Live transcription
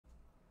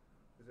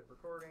it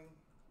recording?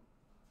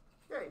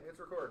 Okay, it's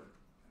recording.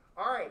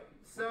 All right,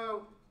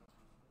 so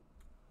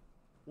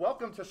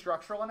welcome to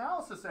structural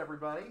analysis,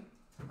 everybody.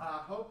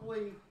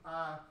 Hopefully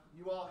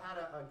you all had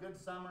a good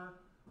summer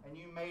and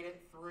you made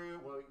it through,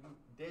 well, you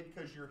did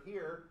because you're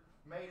here,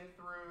 made it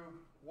through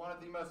one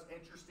of the most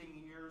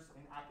interesting years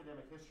in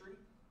academic history.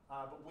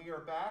 But we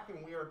are back,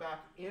 and we are back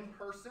in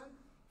person,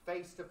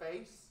 face to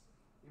face.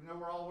 Even though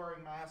we're all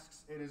wearing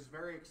masks, it is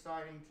very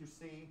exciting to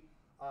see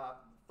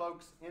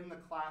folks in the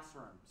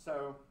classroom.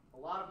 So a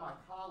lot of my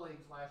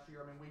colleagues last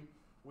year, I mean,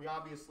 we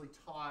obviously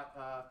taught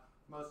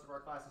most of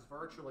our classes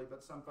virtually,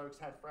 but some folks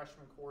had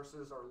freshman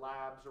courses or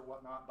labs or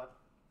whatnot, but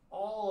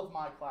all of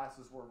my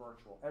classes were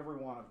virtual, every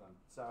one of them.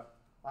 So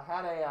I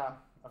had a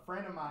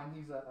friend of mine,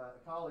 he's a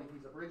colleague,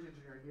 he's a bridge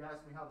engineer, he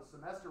asked me how the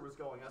semester was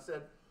going. I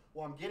said,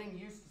 well, I'm getting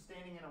used to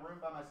standing in a room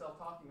by myself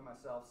talking to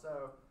myself,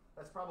 so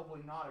that's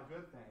probably not a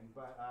good thing,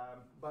 but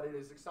it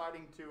is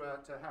exciting to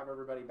have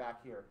everybody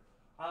back here.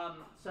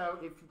 So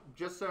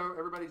just so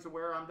everybody's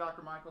aware, I'm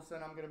Dr.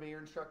 Michelson. I'm going to be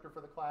your instructor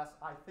for the class.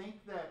 I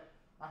think that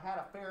I had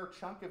a fair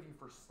chunk of you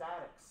for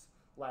statics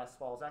last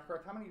fall. Is that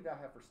correct? How many did I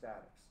have for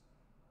statics?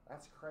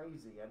 That's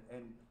crazy,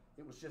 and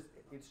it's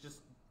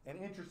just an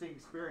interesting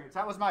experience.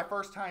 That was my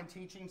first time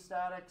teaching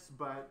statics,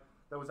 but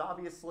that was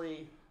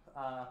obviously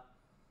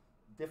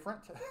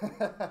different.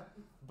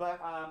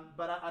 but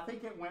I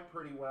think it went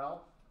pretty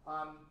well.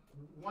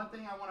 One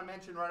thing I want to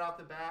mention right off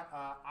the bat,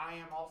 I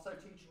am also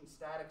teaching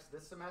statics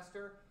this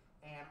semester,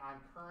 and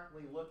I'm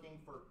currently looking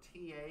for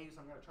TAs.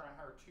 I'm going to try and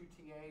hire 2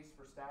 TAs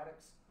for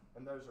statics,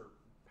 and those are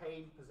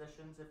paid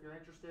positions if you're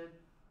interested.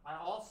 I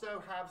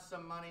also have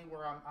some money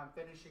where I'm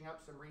finishing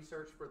up some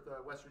research for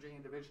the West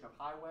Virginia Division of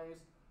Highways,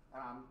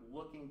 and I'm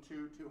looking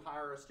to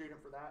hire a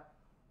student for that.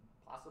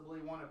 Possibly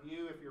one of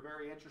you, if you're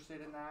very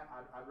interested in that.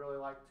 I'd really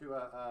like to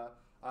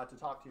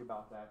talk to you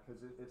about that,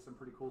 because it's some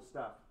pretty cool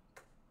stuff.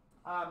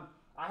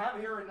 I have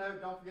here a note,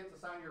 don't forget to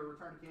sign your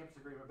return to campus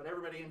agreement, but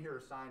everybody in here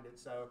has signed it,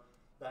 so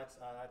that's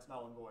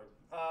null and void.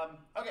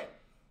 Okay,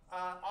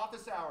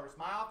 office hours.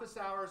 My office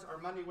hours are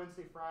Monday,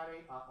 Wednesday,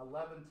 Friday,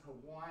 11 to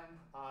 1,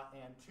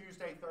 and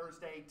Tuesday,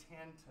 Thursday,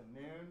 10 to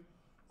noon.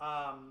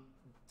 I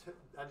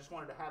just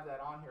wanted to have that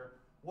on here.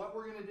 What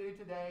we're going to do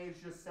today is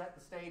just set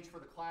the stage for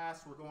the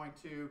class. We're going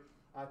to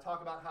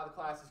talk about how the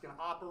class is going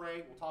to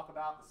operate. We'll talk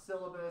about the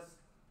syllabus,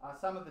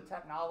 some of the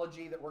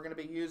technology that we're going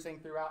to be using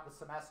throughout the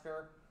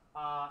semester,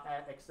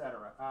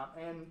 etc.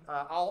 And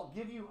I'll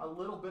give you a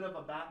little bit of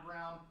a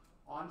background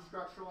on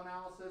structural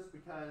analysis,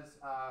 because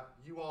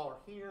you all are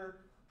here,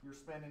 you're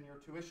spending your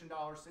tuition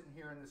dollars sitting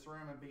here in this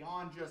room, and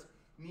beyond just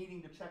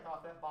needing to check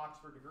off that box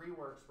for degree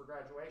works for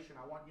graduation,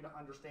 I want you to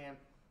understand,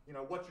 you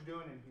know, what you're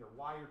doing in here,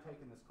 why you're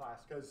taking this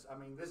class, because I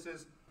mean, this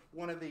is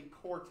one of the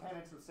core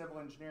tenets of civil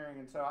engineering,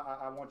 and so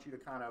I want you to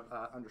kind of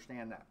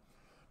understand that.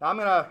 Now I'm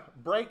going to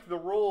break the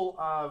rule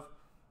of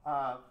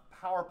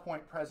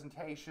PowerPoint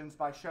presentations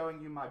by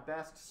showing you my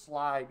best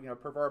slide, you know,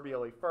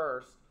 proverbially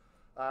first.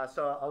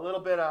 So a little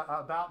bit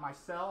about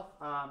myself.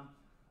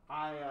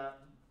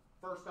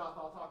 First off,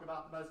 I'll talk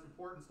about the most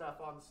important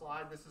stuff on the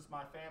slide. This is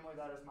my family.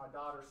 That is my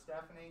daughter,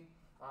 Stephanie.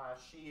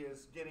 She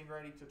is getting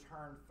ready to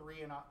turn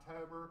 3 in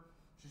October.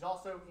 She's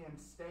also in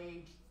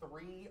stage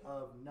 3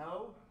 of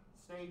no.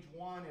 Stage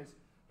 1 is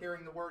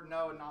hearing the word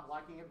no and not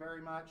liking it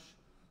very much.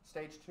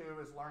 Stage 2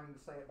 is learning to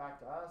say it back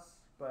to us.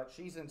 But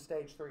she's in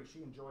stage 3.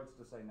 She enjoys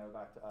to say no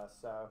back to us.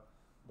 So,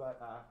 but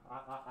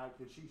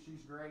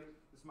she's great.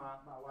 This is my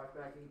wife,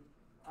 Becky.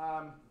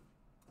 A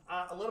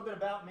little bit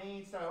about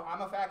me. So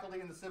I'm a faculty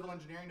in the civil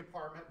engineering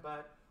department,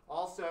 but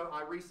also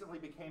I recently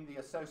became the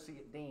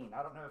associate dean.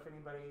 I don't know if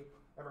anybody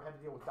ever had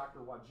to deal with Dr.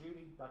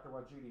 Wajudi. Dr.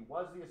 Wajudi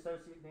was the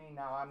associate dean.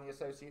 Now I'm the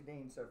associate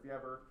dean. So if you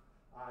ever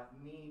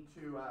need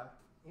to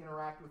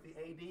interact with the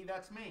AD,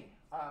 that's me.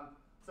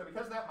 So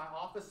because of that, my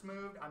office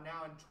moved. I'm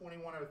now in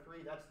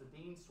 2103. That's the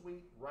Dean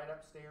Suite right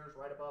upstairs,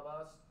 right above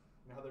us.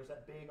 You know how there's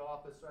that big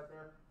office right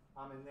there?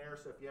 I'm in there,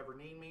 so if you ever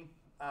need me.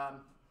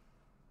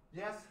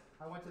 Yes,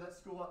 I went to that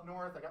school up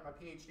north. I got my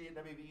PhD at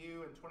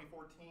WVU in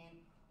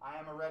 2014. I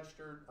am a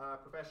registered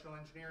professional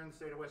engineer in the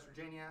state of West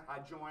Virginia.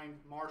 I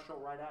joined Marshall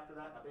right after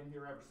that. I've been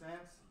here ever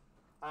since.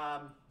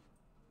 Do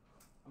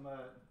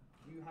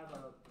you have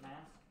a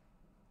mask?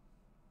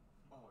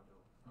 Oh, I do.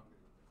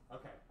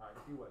 Okay, all right,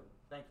 if you would.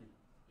 Thank you.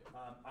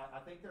 I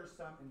think there's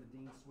some in the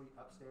Dean Suite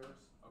upstairs.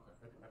 Okay.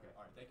 Okay.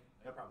 All right, thank you.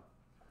 No problem.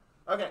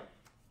 Okay.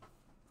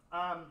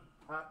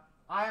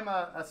 I am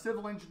a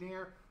civil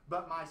engineer,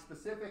 but my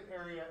specific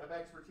area of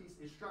expertise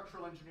is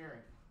structural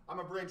engineering. I'm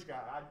a bridge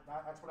guy.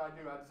 That's what I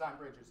do. I design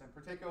bridges, and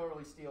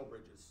particularly steel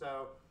bridges.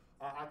 So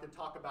I could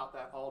talk about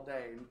that all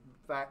day. In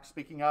fact,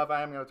 speaking of,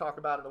 I am going to talk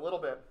about it a little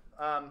bit.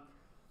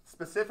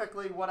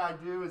 Specifically, what I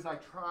do is I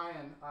try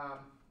and,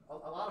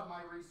 a lot of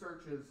my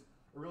research is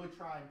I really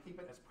try and keep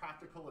it as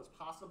practical as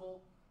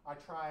possible. I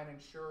try and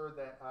ensure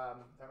that, I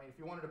mean, if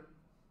you wanted to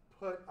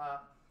put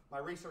my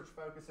research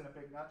focus in a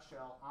big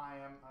nutshell, I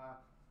am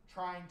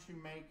trying to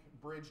make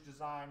bridge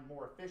design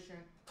more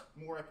efficient,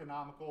 more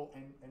economical,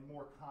 and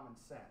more common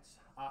sense.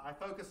 I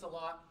focus a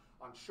lot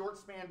on short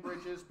span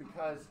bridges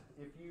because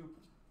if you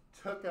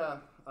took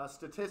a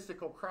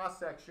statistical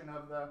cross-section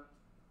of the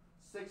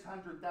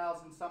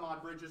 600,000 some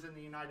odd bridges in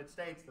the United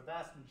States. The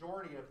vast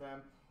majority of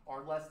them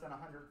are less than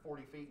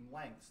 140 feet in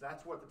length. So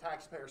that's what the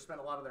taxpayers spend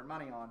a lot of their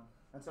money on.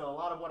 And so a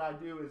lot of what I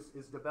do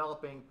is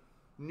developing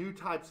new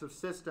types of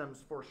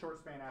systems for short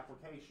span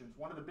applications.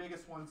 One of the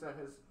biggest ones that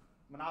has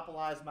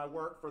monopolized my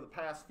work for the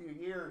past few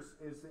years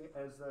is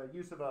the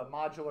use of a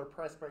modular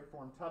press brake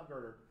form tub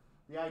girder.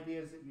 The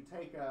idea is that you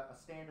take a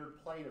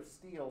standard plate of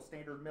steel,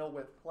 standard mill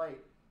width plate,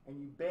 and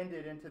you bend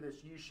it into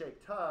this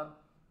U-shaped tub,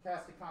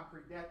 cast a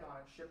concrete deck on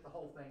it, ship the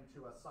whole thing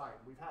to a site.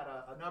 We've had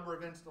a number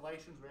of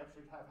installations. We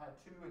actually have had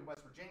 2 in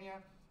West Virginia,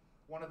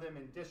 one of them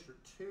in District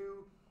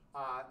 2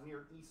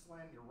 near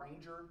Eastland, near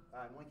Ranger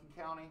in Lincoln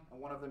County, and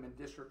one of them in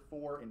District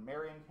 4 in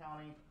Marion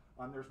County.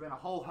 There's been a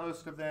whole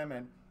host of them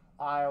in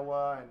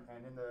Iowa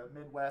and in the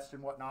Midwest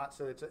and whatnot.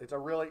 So it's a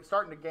really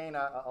starting to gain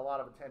a lot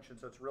of attention.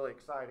 So it's really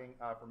exciting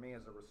for me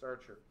as a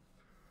researcher.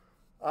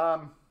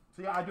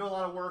 So yeah, I do a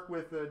lot of work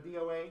with the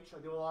DOH. I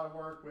do a lot of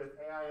work with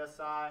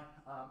AISI.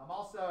 I'm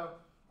also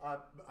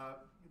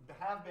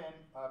have been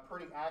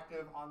pretty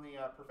active on the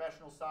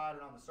professional side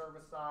and on the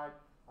service side.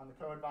 I'm the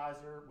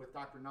co-advisor with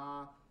Dr.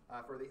 Na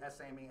for the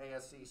SAME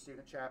ASC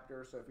student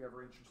chapter. So if you're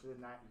ever interested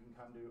in that, you can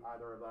come to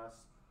either of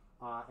us.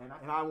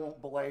 And I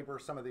won't belabor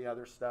some of the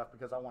other stuff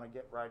because I want to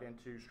get right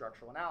into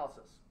structural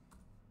analysis.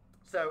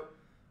 So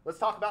let's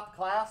talk about the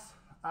class.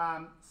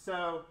 I'm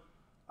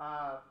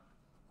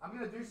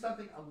going to do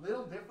something a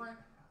little different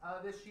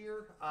this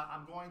year.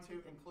 I'm going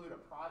to include a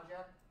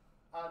project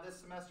this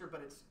semester,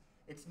 but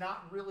it's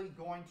not really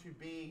going to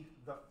be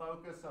the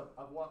focus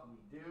of what we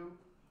do.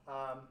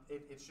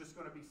 It's just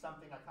going to be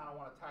something I kind of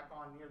want to tack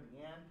on near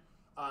the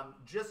end.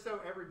 Just so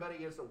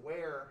everybody is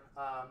aware,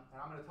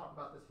 and I'm going to talk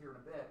about this here in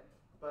a bit,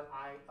 but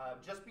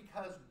just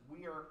because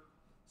we are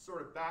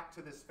sort of back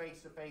to this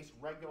face-to-face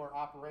regular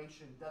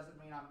operation doesn't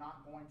mean I'm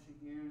not going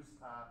to use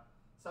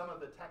some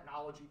of the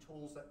technology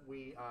tools that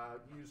we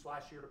used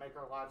last year to make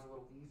our lives a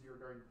little easier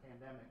during the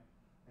pandemic.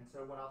 And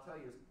so what I'll tell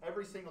you is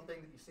every single thing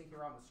that you see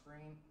here on the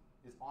screen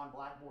is on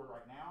Blackboard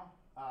right now.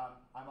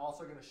 I'm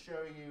also going to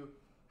show you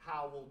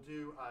how we'll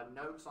do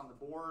notes on the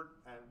board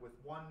with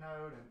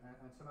OneNote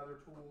and some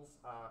other tools.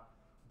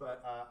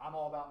 But I'm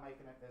all about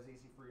making it as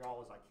easy for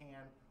y'all as I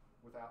can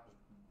without just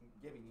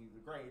giving you the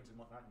grades and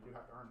whatnot. You do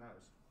have to earn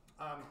those.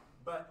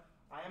 But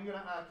I am going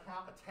to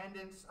count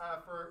attendance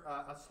for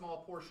a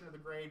small portion of the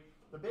grade.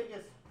 The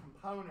biggest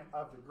component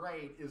of the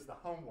grade is the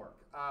homework.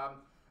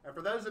 And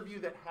for those of you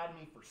that had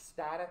me for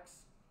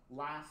statics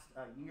last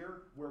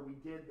year, where we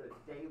did the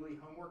daily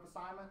homework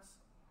assignments,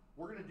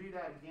 we're going to do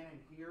that again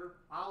in here.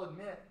 I'll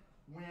admit,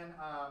 when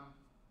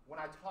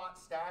I taught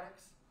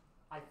statics,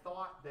 I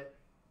thought that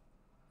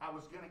I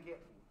was going to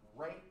get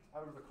raked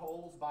over the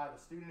coals by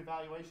the student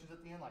evaluations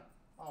at the end, like,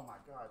 oh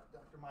my God,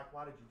 Dr. Mike,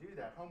 why did you do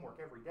that? Homework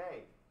every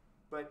day.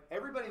 But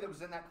everybody that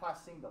was in that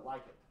class seemed to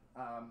like it.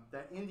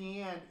 That in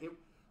the end, it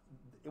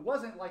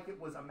wasn't like it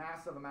was a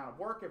massive amount of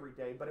work every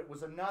day, but it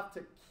was enough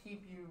to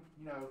keep you,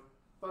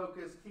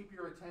 focused, keep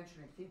your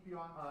attention, and keep you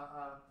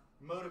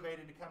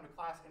motivated to come to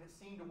class. And it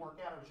seemed to work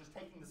out. It was just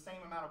taking the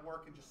same amount of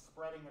work and just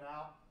spreading it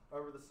out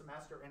over the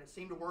semester, and it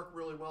seemed to work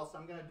really well. So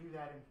I'm going to do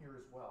that in here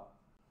as well.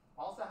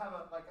 I also have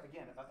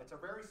it's a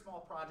very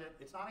small project.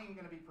 It's not even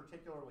going to be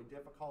particularly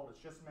difficult.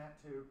 It's just meant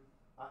to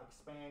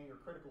expand your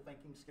critical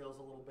thinking skills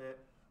a little bit.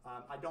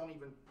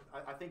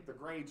 I think the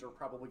grades are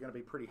probably going to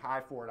be pretty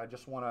high for it. I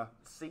just want to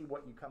see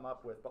what you come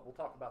up with, but we'll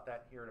talk about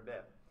that here in a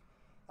bit.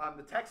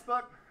 The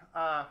textbook,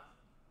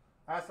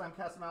 Aslam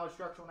Kassamali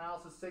Structural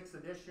Analysis, 6th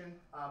edition.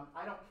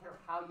 I don't care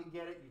how you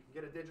get it. You can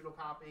get a digital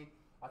copy.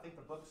 I think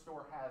the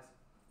bookstore has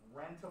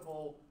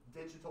rentable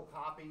digital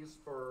copies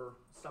for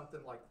something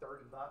like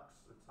 $30.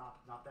 It's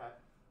not that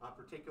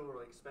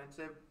particularly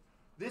expensive.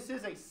 This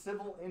is a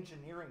civil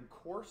engineering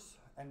course,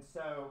 and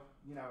so,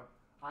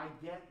 I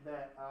get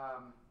that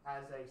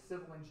as a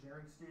civil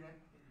engineering student,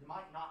 you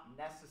might not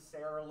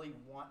necessarily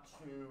want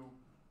to,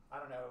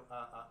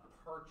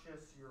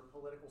 purchase your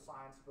political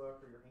science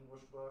book or your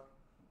English book.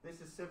 This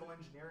is civil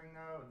engineering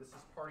though, and this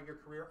is part of your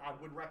career. I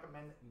would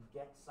recommend that you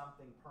get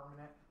something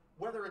permanent.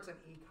 Whether it's an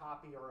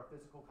e-copy or a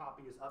physical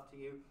copy is up to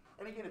you.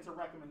 And again, it's a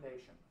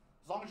recommendation.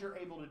 As long as you're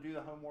able to do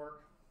the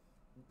homework,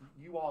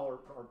 you all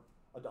are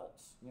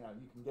adults. You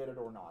can get it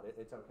or not.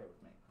 It's okay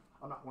with me.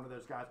 I'm not one of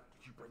those guys,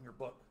 did you bring your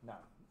book? No.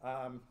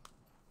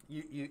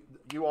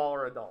 You all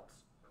are adults.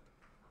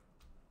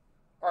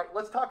 All right,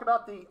 let's talk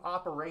about the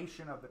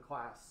operation of the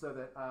class so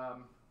that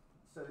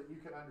you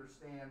can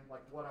understand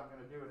what I'm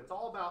going to do. And it's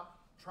all about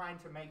trying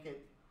to make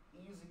it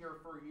easier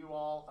for you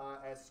all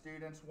as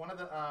students. One of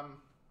the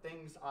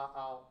things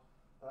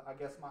I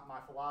guess my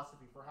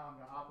philosophy for how I'm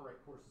going to operate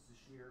courses this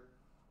year,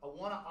 I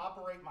want to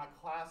operate my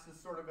classes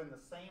sort of in the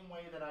same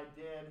way that I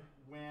did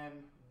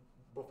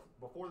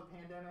before the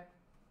pandemic,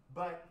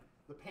 but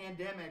the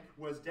pandemic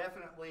was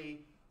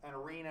definitely an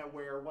arena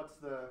where what's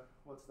the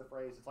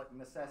phrase? It's like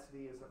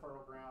necessity is a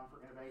fertile ground for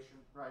innovation,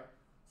 right?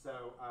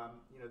 So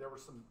there were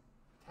some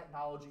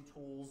technology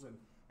tools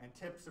and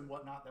tips and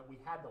whatnot that we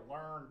had to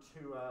learn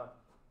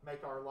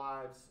make our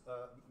lives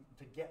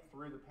to get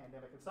through the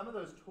pandemic. And some of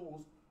those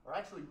tools are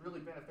actually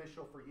really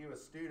beneficial for you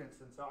as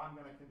students, and so I'm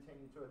going to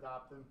continue to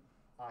adopt them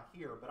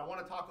here. But I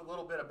want to talk a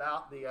little bit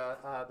about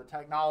the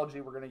technology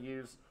we're going to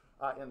use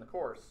in the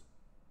course.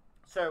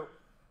 So,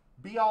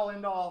 be all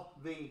end all,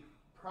 the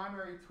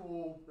primary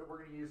tool that we're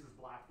going to use is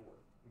Blackboard.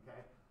 Okay,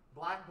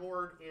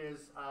 Blackboard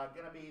is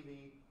going to be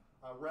the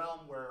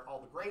realm where all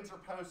the grades are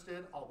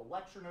posted, all the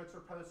lecture notes are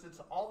posted.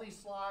 So all these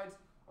slides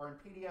are in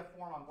PDF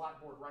form on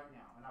Blackboard right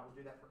now, and I will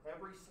do that for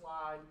every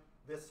slide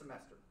this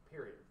semester.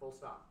 Period. Full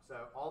stop.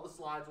 So all the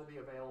slides will be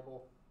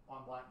available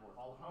on Blackboard.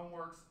 All the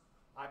homeworks.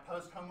 I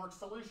post homework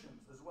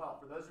solutions as well.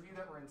 For those of you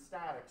that were in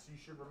statics, you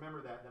should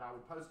remember that I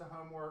would post a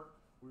homework,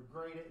 we would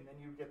grade it, and then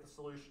you would get the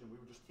solution. We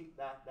would just keep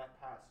that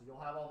path. So you'll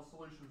have all the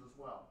solutions as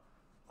well.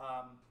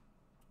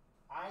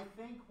 I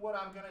think what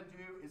I'm going to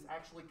do is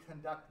actually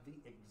conduct the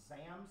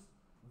exams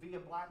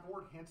via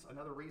Blackboard, hence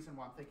another reason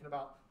why I'm thinking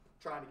about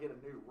trying to get a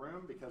new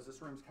room, because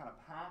this room's kind of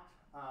packed.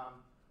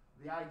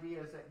 The idea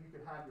is that you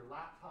could have your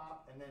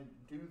laptop and then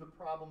do the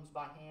problems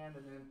by hand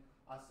and then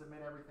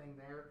submit everything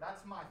there.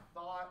 That's my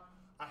thought.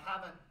 I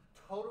haven't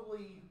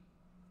totally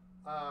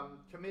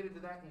committed to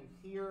that in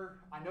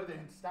here. I know that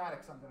in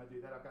statics I'm going to do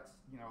that. I've got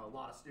a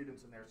lot of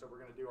students in there, so we're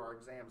going to do our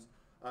exams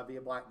via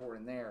Blackboard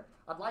in there.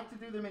 I'd like to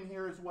do them in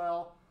here as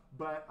well,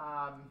 but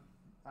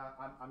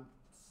I'm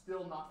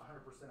still not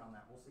 100% on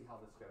that. We'll see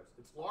how this goes.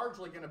 It's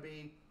largely going to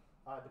be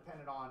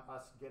dependent on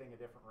us getting a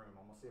different room,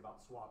 and we'll see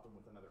about swapping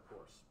with another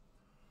course.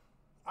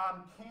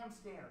 CAM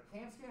scanner.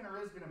 CAM scanner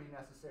is going to be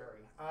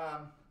necessary.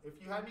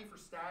 If you had me for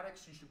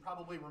statics, you should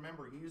probably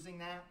remember using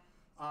that.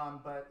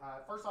 But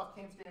first off,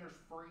 CAM scanner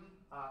is free,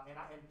 and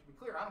to be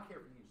clear, I don't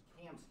care if you use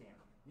CAM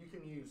scanner. You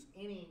can use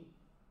any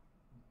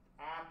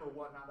app or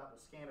whatnot that will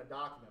scan a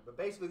document. But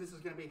basically, this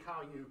is going to be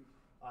how you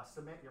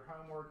submit your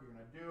homework. You're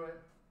going to do it,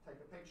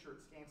 take a picture,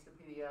 it scans to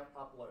PDF,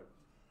 upload.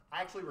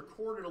 I actually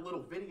recorded a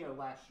little video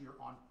last year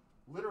on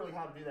literally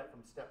how to do that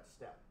from step to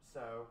step.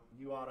 So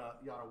you ought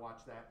to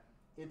watch that.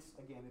 It's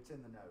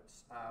in the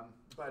notes.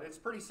 But it's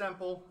pretty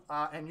simple,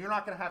 and you're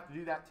not going to have to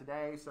do that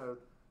today, so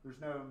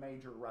there's no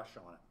major rush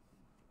on it.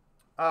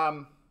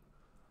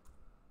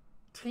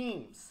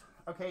 Teams.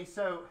 Okay,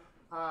 so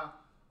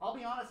I'll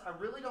be honest, I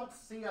really don't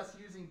see us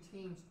using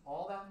Teams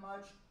all that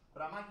much,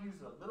 but I might use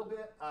it a little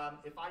bit.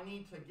 If I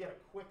need to get a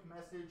quick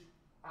message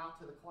out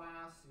to the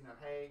class,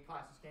 hey,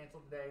 class is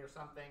canceled today or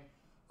something,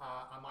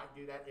 I might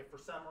do that. If for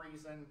some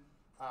reason,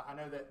 I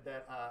know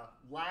that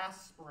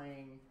last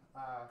spring,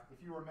 if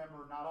you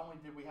remember, not only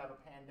did we have a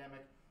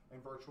pandemic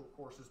and virtual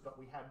courses, but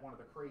we had one of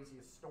the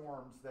craziest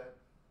storms that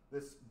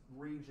this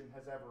region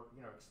has ever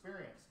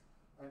experienced.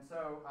 And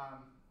so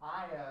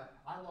I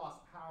lost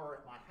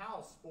power at my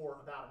house for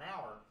about an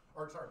hour,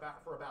 for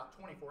about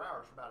 24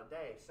 hours, for about a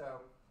day. So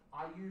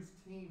I used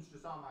Teams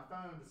just on my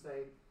phone to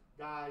say,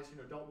 guys,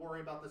 don't worry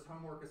about this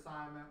homework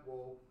assignment.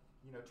 We'll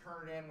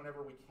turn it in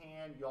whenever we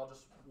can. You all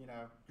just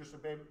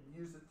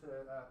use it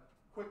to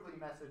quickly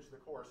message the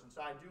course. And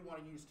so I do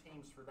want to use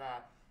Teams for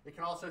that. It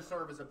can also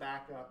serve as a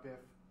backup if,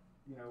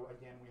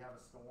 again, we have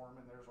a storm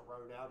and there's a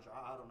road outage.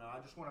 I don't know.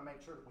 I just want to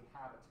make sure that we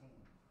have a team.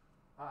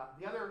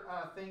 The other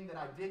thing that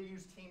I did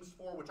use Teams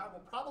for, which I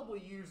will probably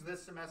use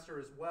this semester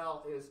as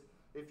well, is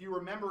if you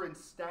remember in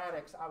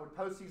statics, I would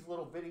post these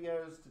little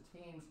videos to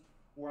Teams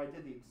where I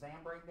did the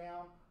exam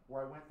breakdown,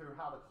 where I went through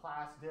how the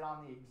class did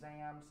on the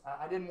exams.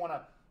 I didn't want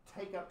to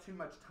take up too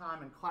much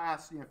time in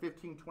class,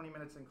 15, 20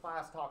 minutes in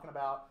class talking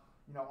about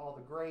all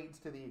the grades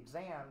to the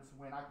exams,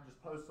 when I could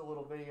just post a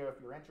little video if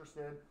you're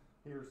interested.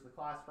 Here's the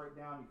class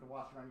breakdown. You can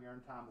watch it on your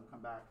own time. We'll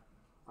come back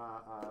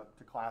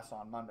to class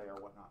on Monday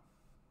or whatnot.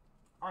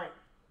 All right.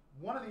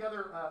 One of the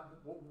other,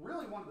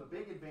 really one of the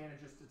big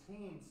advantages to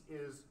Teams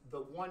is the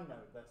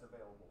OneNote that's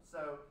available.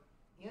 So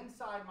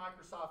inside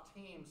Microsoft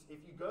Teams, if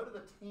you go to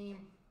the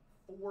team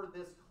for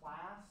this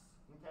class,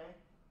 okay,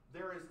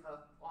 there is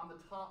on the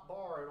top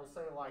bar, it'll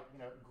say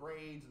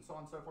grades and so on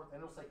and so forth,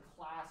 and it'll say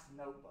class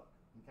notebook,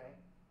 okay?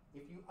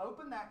 If you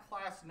open that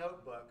class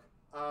notebook,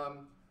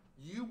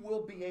 you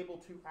will be able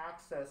to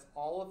access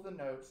all of the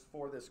notes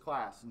for this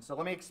class. And so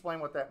let me explain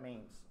what that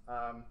means.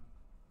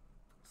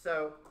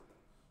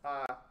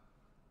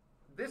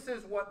 This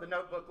is what the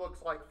notebook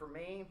looks like for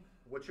me.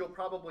 What you'll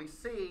probably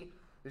see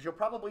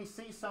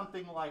is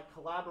something like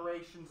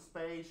collaboration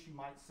space. You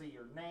might see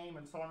your name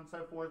and so on and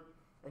so forth.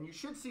 And you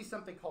should see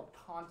something called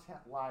content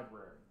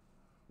library.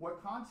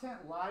 What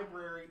content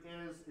library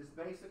is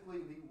basically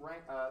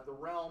the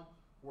realm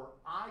where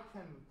I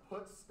can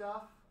put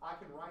stuff, I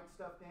can write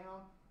stuff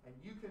down, and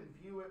you can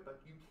view it,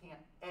 but you can't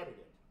edit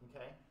it,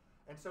 okay?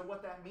 And so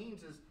what that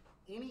means is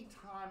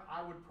anytime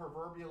I would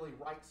proverbially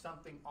write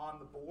something on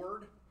the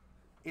board,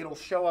 it'll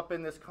show up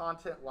in this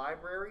content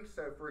library.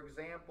 So for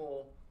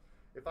example,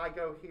 if I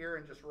go here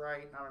and just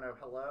write, I don't know,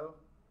 hello.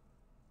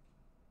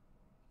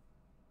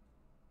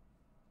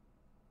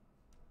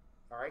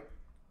 All right.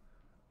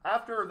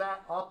 After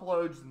that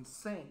uploads and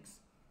syncs,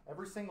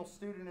 every single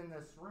student in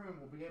this room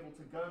will be able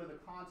to go to the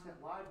content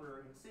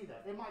library and see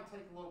that. It might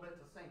take a little bit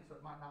to sync, so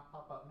it might not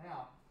pop up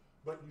now.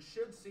 but you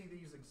should see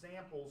these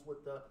examples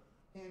with the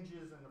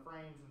hinges and the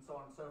frames and so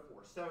on and so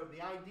forth. So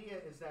the idea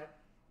is that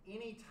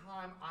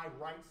anytime I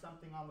write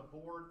something on the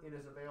board, it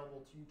is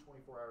available to you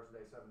 24 hours a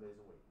day, 7 days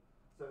a week.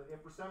 So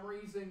if for some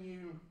reason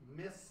you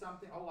miss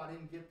something, oh, I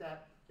didn't get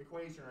that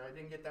equation or I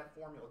didn't get that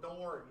formula, don't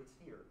worry, it's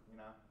here, you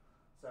know.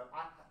 So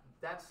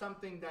that's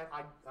something that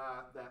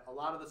that a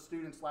lot of the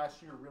students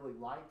last year really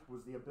liked,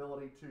 was the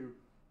ability to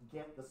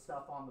get the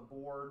stuff on the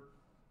board,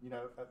 you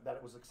know, that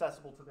it was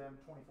accessible to them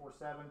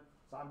 24/7.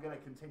 So I'm going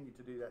to continue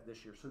to do that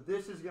this year. So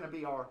this is going to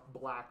be our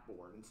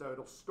Blackboard, and so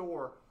it'll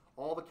store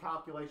all the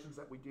calculations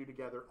that we do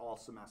together all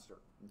semester.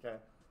 Okay.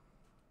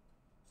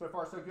 So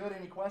far, so good.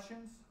 Any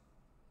questions?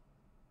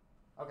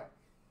 Okay.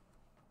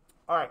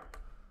 All right.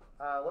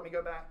 Let me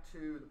go back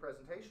to the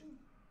presentation.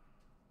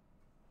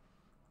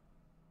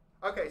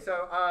 Okay,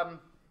 so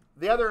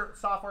the other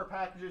software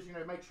packages, you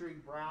know, make sure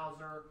you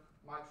browser,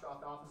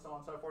 Microsoft Office, so on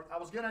and so forth. I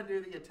was going to do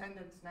the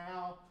attendance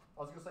now.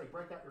 I was going to say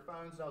break out your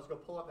phones, and I was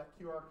going to pull up that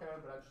QR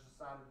code, but I just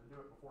decided to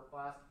do it before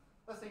class.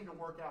 That seemed to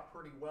work out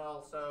pretty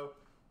well, so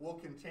we'll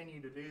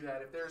continue to do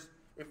that.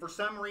 If for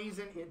some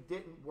reason it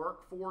didn't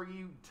work for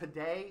you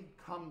today,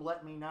 come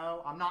let me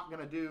know. I'm not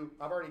going to do,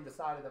 I've already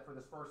decided that for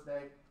this first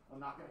day, I'm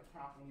not going to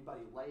count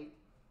anybody late.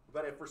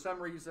 But if for some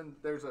reason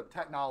there's a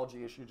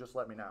technology issue, just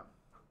let me know.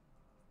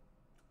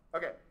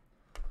 Okay,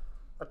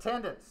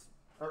 attendance,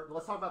 or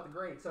let's talk about the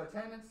grade. So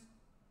attendance,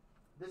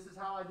 this is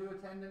how I do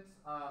attendance.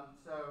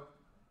 So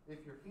if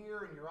you're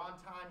here and you're on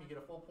time, you get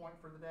a full point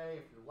for the day.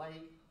 If you're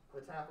late,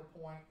 that's half a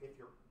point. If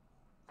you're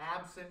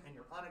absent and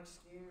you're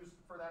unexcused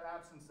for that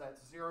absence,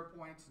 that's 0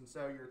 points. And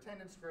so your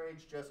attendance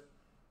grade's just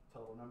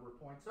total number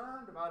of points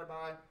earned divided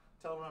by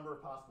total number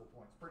of possible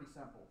points. Pretty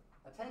simple.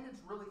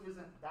 Attendance really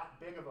isn't that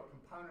big of a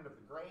component of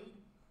the grade,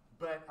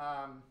 but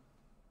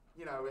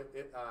you know,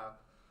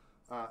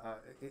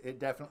 it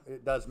definitely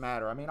does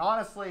matter. I mean,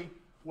 honestly,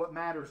 what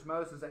matters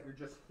most is that you're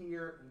just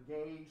here,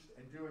 engaged,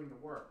 and doing the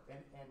work. And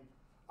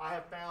I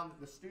have found that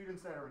the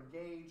students that are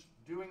engaged,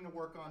 doing the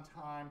work on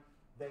time,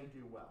 they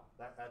do well.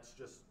 That's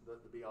just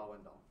the be-all,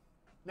 end-all.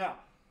 Now,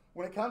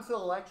 when it comes to the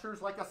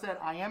lectures, like I said,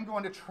 I am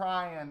going to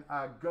try and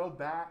go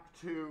back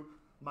to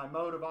my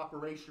mode of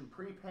operation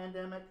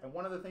pre-pandemic. And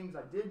one of the things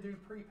I did do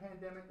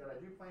pre-pandemic that I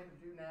do plan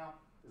to do now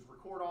is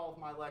record all of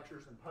my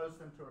lectures and post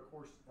them to a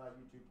course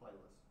YouTube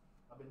playlist.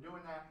 I've been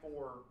doing that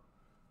for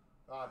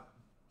 4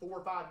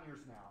 or 5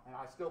 years now, and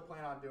I still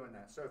plan on doing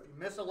that. So if you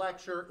miss a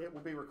lecture, it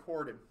will be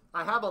recorded.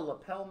 I have a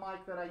lapel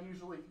mic that I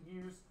usually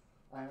use,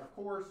 and of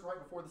course,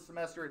 right before the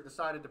semester, it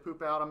decided to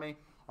poop out on me.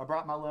 I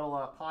brought my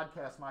little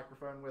podcast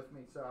microphone with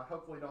me, so I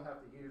hopefully don't have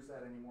to use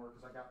that anymore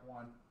because I got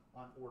one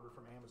on order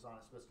from Amazon.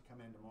 It's supposed to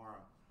come in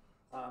tomorrow.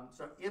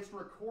 So it's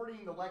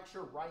recording the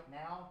lecture right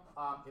now.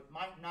 It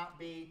might not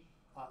be,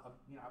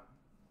 you know,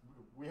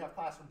 we have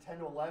class from 10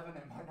 to 11.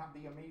 It might not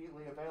be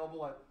immediately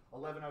available at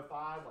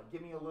 11:05. Like,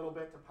 give me a little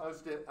bit to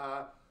post it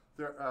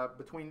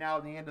between now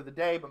and the end of the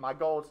day, but my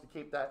goal is to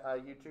keep that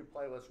YouTube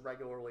playlist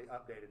regularly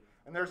updated.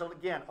 And there's,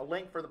 again, a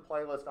link for the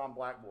playlist on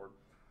Blackboard.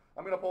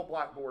 I'm going to pull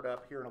Blackboard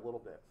up here in a little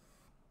bit.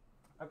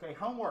 Okay,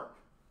 homework.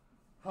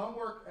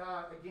 Homework,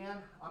 again,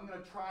 I'm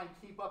going to try and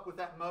keep up with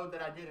that mode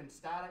that I did in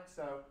static.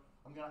 So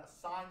I'm going to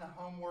assign the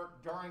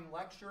homework during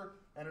lecture,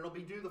 and it'll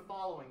be due the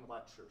following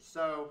lecture.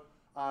 So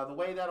the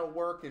way that'll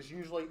work is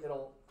usually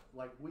it'll,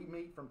 like, we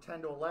meet from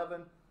 10 to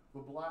 11.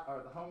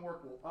 The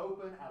homework will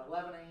open at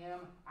 11 a.m.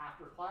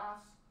 after class,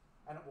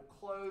 and it will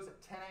close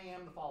at 10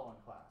 a.m. the following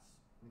class.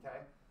 Okay?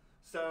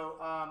 So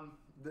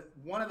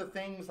one of the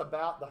things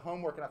about the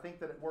homework, and I think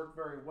that it worked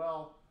very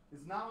well,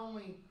 is not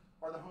only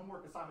are the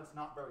homework assignments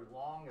not very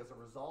long as a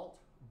result,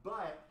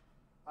 but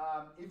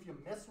if you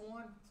miss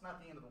one, it's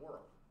not the end of the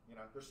world. You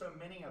know, there's so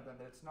many of them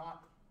that it's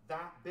not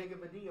that big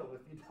of a deal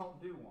if you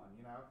don't do one,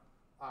 you know,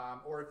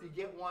 or if you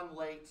get one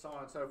late, so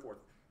on and so forth.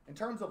 In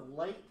terms of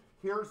late,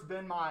 here's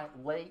been my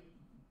late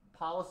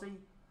policy.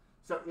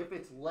 So if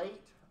it's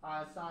late,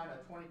 I assign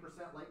a 20%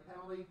 late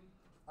penalty,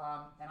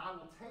 and I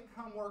will take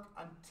homework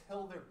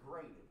until they're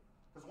graded.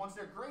 Because once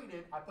they're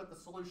graded, I put the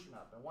solution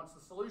up, and once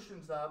the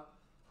solution's up,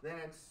 then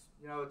it's,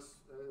 you know, it's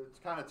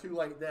kind of too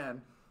late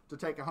then to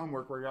take a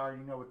homework where you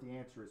already know what the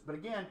answer is. But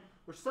again,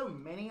 there's so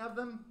many of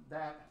them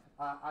that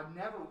I've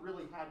never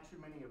really had too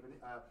many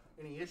of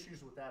any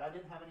issues with that. I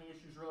didn't have any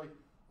issues really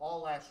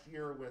all last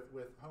year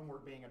with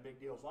homework being a big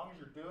deal. As long as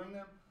you're doing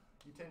them,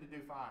 you tend to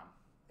do fine.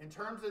 In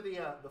terms of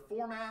the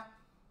format,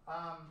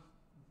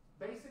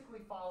 basically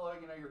follow,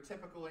 you know, your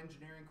typical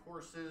engineering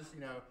courses.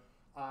 You know,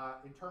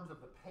 in terms of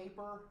the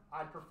paper,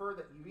 I'd prefer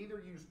that you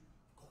either use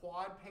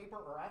quad paper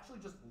or actually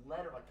just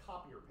letter, like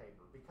copier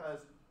paper, because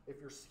if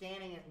you're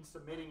scanning it and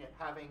submitting it,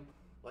 having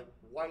like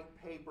white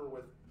paper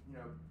with, you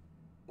know,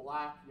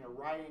 black, you know,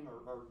 writing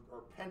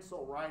or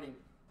pencil writing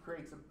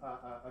creates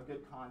a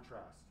good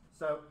contrast.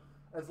 So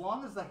as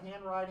long as the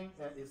handwriting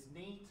is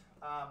neat,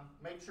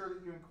 make sure that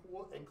you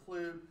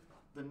include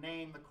the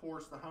name, the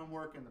course, the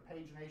homework, and the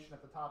pagination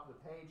at the top of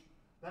the page.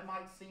 That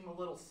might seem a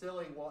little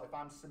silly. Well, if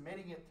I'm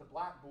submitting it to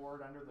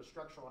Blackboard under the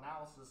structural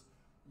analysis,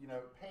 you know,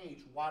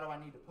 page, why do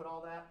I need to put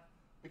all that?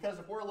 because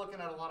if we're looking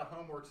at a lot of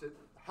homeworks, it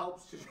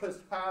helps to just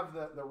have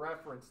the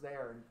reference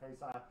there in case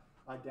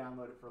I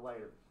download it for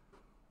later.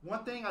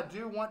 One thing I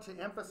do want to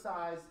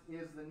emphasize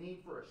is the need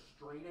for a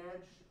straight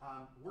edge.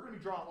 We're going to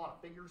be drawing a lot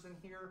of figures in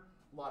here,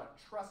 a lot of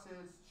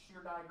trusses,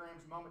 shear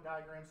diagrams, moment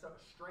diagrams, so a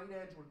straight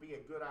edge would be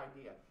a good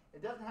idea.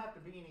 It doesn't have to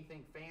be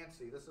anything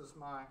fancy. This is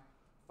my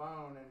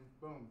phone and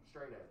boom,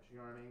 straight edge, you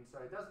know what I mean? So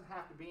it doesn't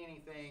have to be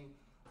anything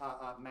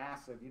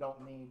massive. You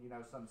don't need,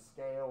 some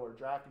scale or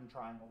drafting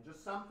triangle,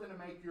 just something to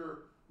make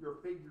your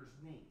figures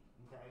neat,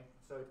 okay?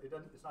 So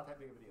it's not that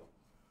big of a deal.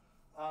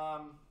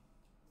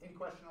 Any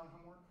question on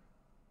homework?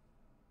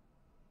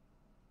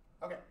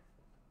 Okay.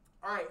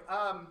 All right.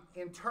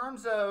 In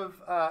terms of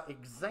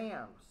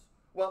exams,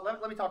 well,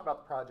 let me talk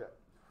about the project.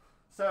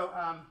 So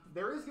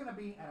there is going to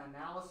be an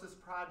analysis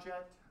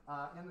project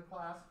in the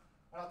class,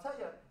 and I'll tell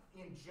you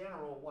in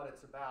general what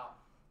it's about.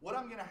 What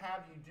I'm going to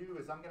have you do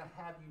is I'm going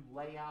to have you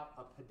lay out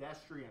a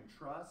pedestrian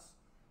truss.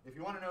 If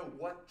you want to know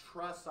what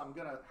truss I'm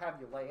going to have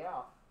you lay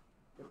out,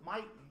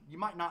 you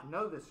might not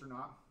know this or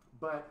not,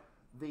 but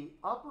the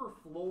upper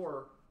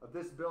floor of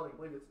this building, I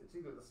believe it's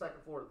either the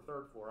second floor or the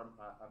third floor.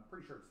 I'm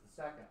pretty sure it's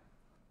the second.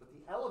 But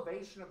the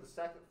elevation of the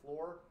second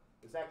floor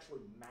is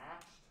actually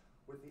matched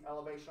with the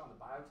elevation on the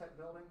biotech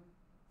building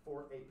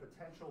for a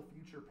potential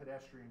future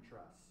pedestrian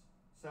truss.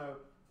 So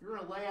if you're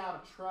going to lay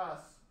out a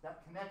truss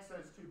that connects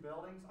those two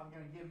buildings, I'm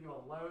going to give you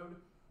a load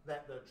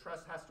that the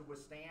truss has to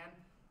withstand,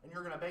 and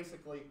you're going to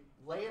basically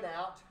lay it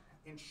out,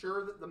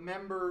 ensure that the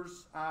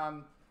members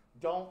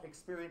don't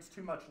experience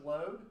too much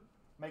load,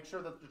 make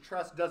sure that the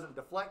truss doesn't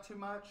deflect too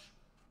much,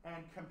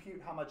 and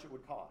compute how much it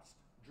would cost.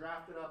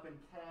 Draft it up in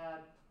CAD,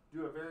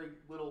 do a very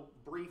little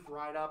brief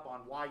write-up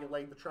on why you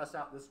laid the truss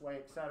out this way,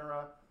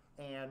 etc.,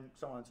 and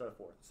so on and so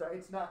forth. So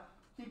it's not,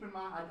 keep in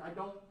mind,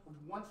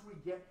 once we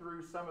get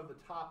through some of the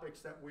topics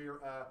that we're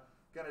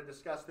going to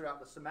discuss throughout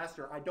the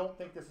semester, I don't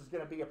think this is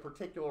going to be a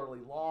particularly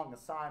long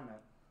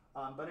assignment,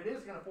 but it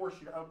is going to force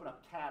you to open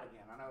up CAD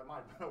again. I know it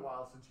might have been a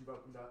while since you've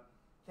opened up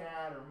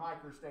CAD or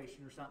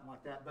MicroStation or something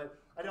like that, but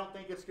I don't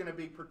think it's going to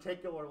be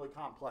particularly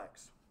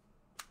complex.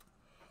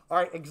 All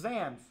right,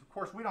 exams. Of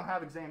course, we don't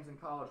have exams in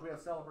college. We have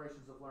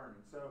celebrations of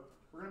learning. So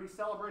we're going to be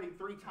celebrating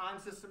 3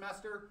 times this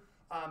semester.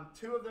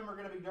 2 of them are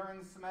going to be during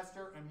the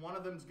semester, and 1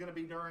 of them is going to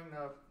be during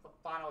the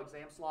final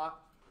exam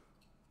slot.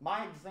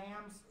 My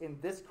exams in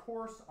this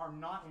course are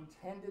not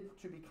intended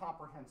to be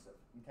comprehensive,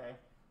 okay?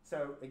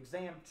 So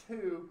exam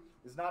 2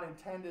 is not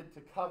intended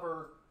to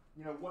cover,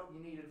 what you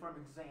needed from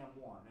exam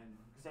 1. And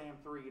exam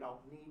 3, you don't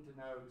need to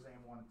know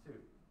exam 1 and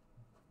 2.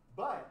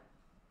 But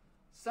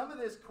some of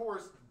this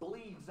course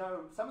bleeds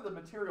over, some of the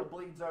material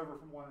bleeds over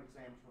from one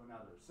exam to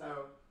another.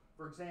 So,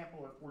 for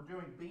example, if we're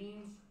doing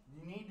beams,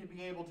 you need to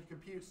be able to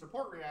compute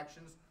support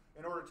reactions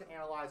in order to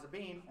analyze a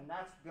beam, and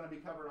that's going to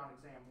be covered on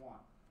exam 1.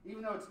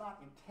 Even though it's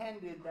not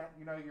intended that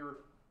you're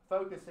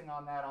focusing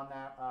on that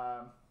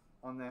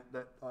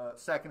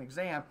second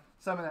exam,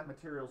 some of that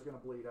material is going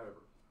to bleed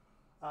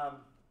over.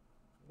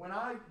 When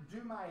I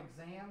do my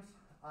exams,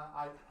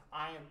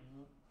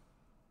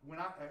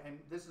 and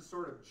this is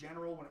sort of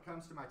general when it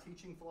comes to my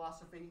teaching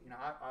philosophy.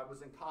 I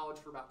was in college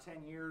for about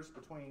 10 years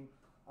between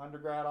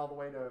undergrad all the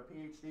way to a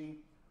PhD.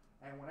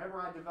 And whenever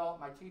I developed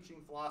my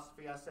teaching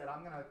philosophy, I said, I'm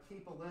going to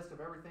keep a list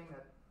of everything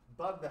that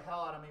bugged the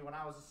hell out of me when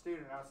I was a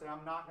student. And I said,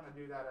 I'm not going to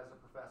do that as a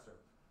professor.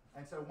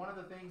 And so one of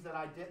the things that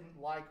I didn't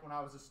like when I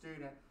was a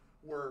student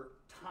were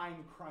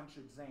time crunch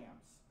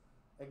exams.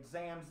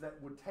 Exams that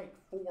would take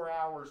 4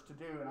 hours to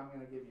do, and I'm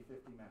going to give you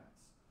 50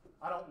 minutes.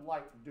 I don't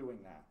like doing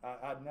that.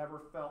 I've never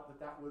felt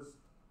that was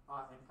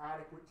an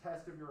adequate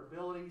test of your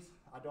abilities.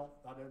 I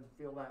didn't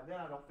feel that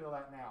then. I don't feel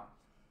that now.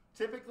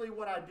 Typically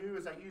what I do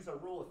is I use a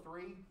rule of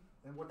 3.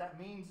 And what that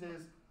means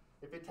is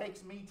if it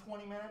takes me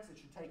 20 minutes, it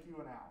should take you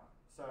an hour.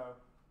 So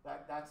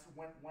that's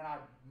when I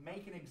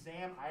make an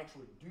exam, I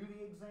actually do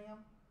the exam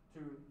to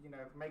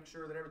make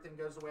sure that everything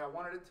goes the way I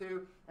wanted it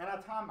to, and I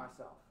time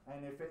myself.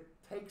 And if it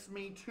takes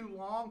me too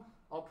long,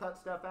 I'll cut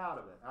stuff out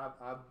of it.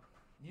 I've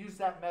used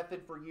that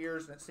method for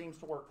years, and it seems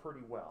to work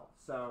pretty well.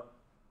 So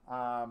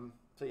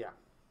yeah.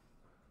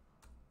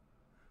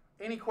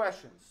 Any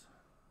questions?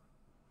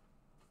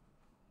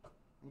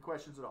 Any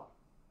questions at all?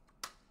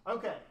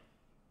 Okay.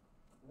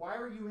 Why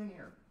are you in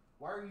here?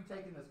 Why are you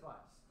taking this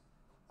class?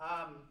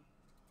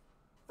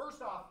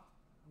 First off,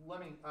 let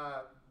me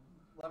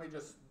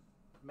just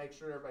make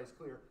sure everybody's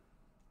clear.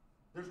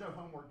 There's no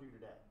homework due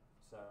today.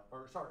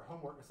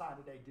 Homework assigned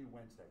today due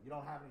Wednesday. You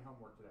don't have any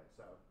homework today,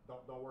 so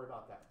don't worry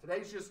about that.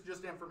 Today's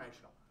just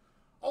informational.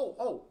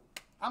 Oh,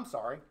 I'm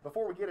sorry.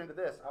 Before we get into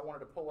this, I wanted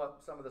to pull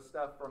up some of the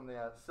stuff from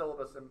the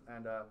syllabus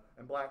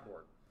and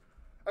Blackboard.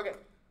 Okay,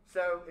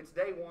 so it's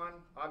day 1.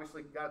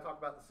 Obviously, got to talk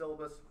about the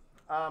syllabus.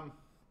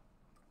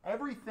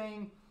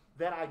 Everything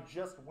that I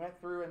just went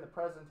through in the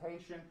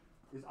presentation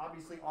is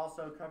obviously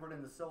also covered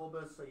in the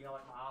syllabus, so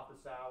like my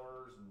office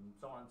hours and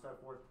so on and so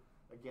forth.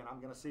 Again,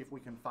 I'm going to see if we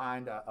can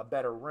find a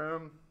better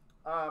room.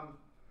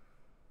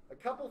 A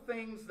couple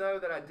things, though,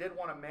 that I did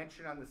want to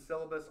mention on the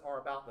syllabus are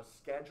about the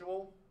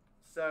schedule.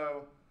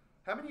 So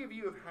how many of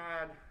you have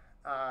had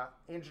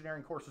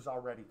engineering courses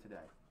already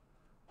today.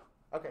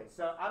 Okay,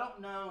 so I don't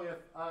know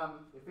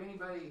if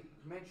anybody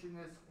mentioned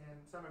this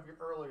in some of your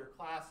earlier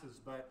classes,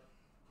 but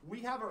we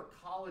have a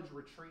college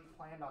retreat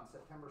planned on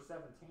September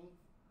 17th,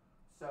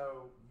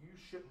 so you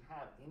shouldn't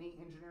have any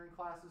engineering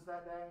classes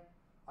that day.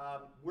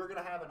 We're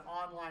going to have an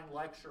online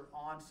lecture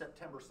on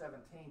September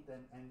 17th,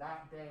 and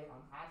that day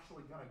I'm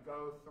actually going to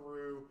go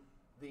through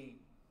the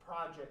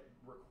project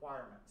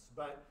requirements.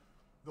 But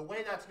the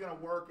way that's going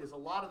to work is a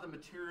lot of the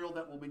material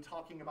that we'll be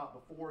talking about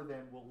before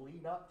then will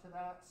lead up to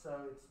that,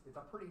 so it's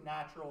a pretty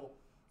natural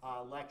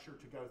lecture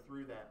to go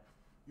through that.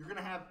 You're going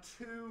to have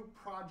 2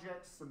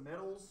 project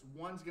submittals.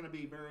 One's going to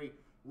be very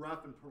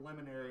rough and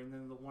preliminary, and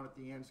then the one at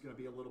the end is going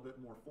to be a little bit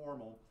more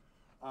formal.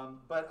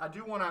 But I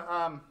do want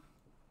to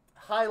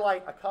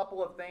highlight a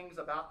couple of things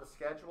about the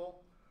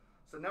schedule.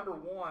 So number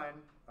one,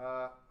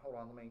 hold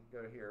on, let me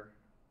go here.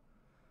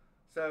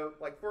 So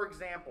like for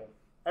example,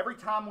 every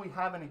time we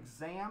have an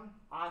exam,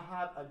 I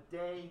have a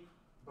day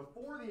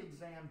before the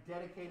exam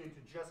dedicated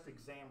to just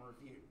exam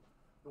review.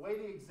 The way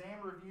the exam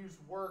reviews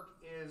work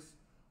is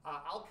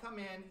I'll come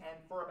in and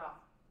for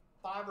about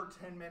 5 or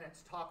 10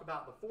 minutes talk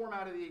about the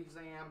format of the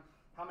exam,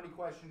 how many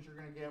questions you're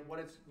going to get, what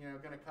it's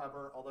going to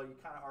cover, although you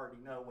kind of already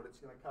know what it's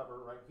going to cover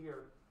right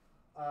here.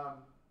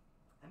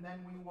 And then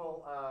we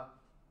will,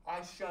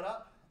 I shut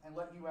up and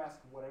let you ask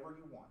whatever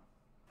you want.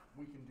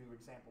 We can do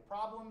example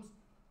problems.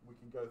 We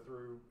can go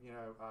through,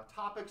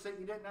 topics that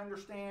you didn't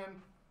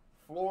understand.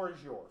 Floor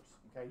is yours.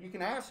 Okay, you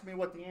can ask me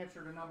what the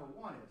answer to number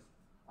 1 is.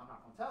 I'm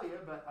not going to tell you,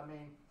 but I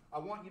mean, I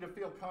want you to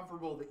feel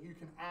comfortable that you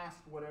can ask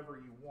whatever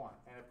you want,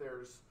 and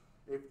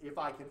if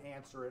I can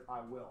answer it,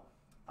 I will.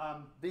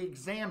 The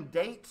exam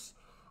dates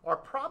are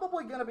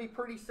probably going to be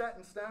pretty set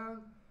in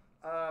stone.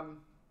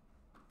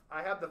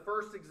 I have the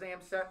first exam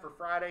set for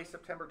Friday,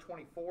 September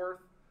 24th,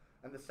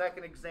 and the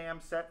second exam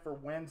set for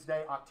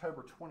Wednesday,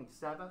 October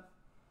 27th.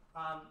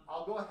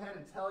 I'll go ahead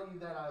and tell you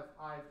that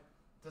I've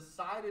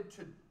decided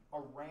to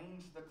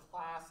arrange the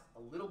class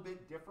a little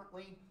bit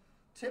differently.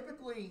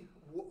 Typically,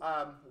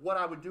 what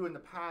I would do in the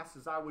past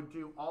is I would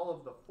do all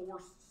of the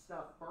force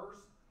stuff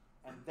first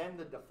and then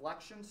the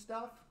deflection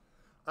stuff.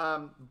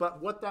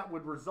 But what that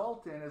would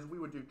result in is we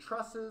would do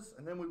trusses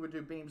and then we would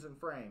do beams and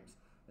frames.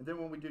 And then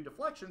when we do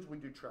deflections, we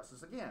do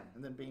trusses again,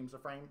 and then beams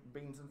and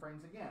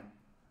frames again.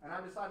 And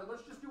I decided,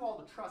 let's just do all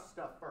the truss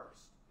stuff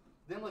first.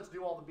 Then let's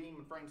do all the beam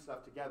and frame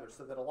stuff together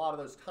so that a lot of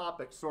those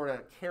topics sort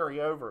of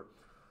carry over.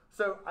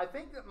 So I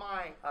think that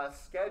my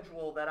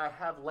schedule that I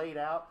have laid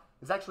out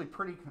is actually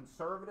pretty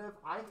conservative.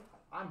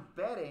 I'm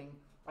betting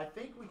I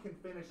think we can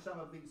finish some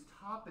of these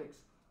topics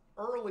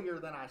earlier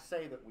than I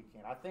say that we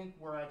can. I think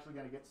we're actually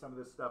going to get some of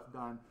this stuff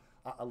done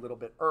a little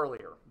bit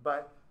earlier.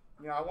 But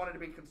I wanted to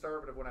be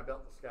conservative when I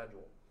built the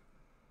schedule.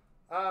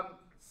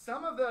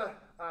 Some of the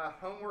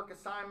homework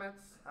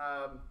assignments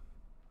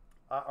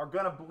are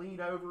going to bleed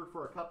over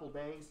for a couple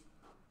days.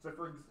 So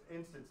for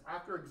instance,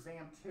 after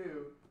exam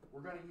 2,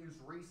 we're going to use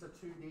RISA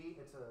 2D.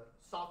 It's a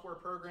software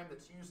program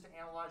that's used to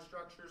analyze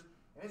structures,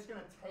 and it's going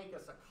to take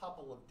us a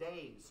couple of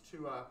days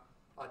to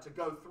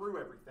go through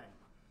everything.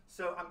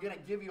 So I'm going to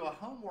give you a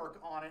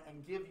homework on it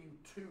and give you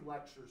 2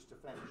 lectures to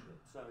finish it.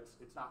 So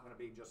it's not going to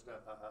be just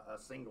a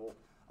single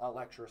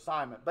lecture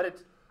assignment. But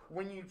it's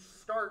when you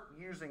start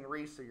using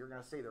RISA, you're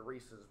going to see that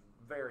RISA is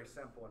very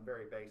simple and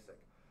very basic.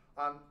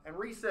 And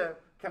RISA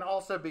can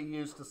also be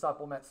used to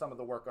supplement some of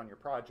the work on your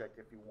project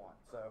if you want.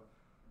 So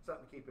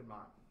something to keep in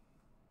mind.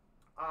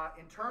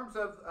 In terms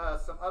of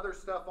some other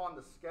stuff on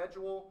the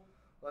schedule,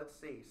 let's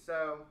see.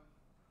 So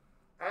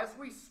as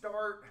we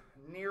start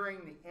nearing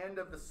the end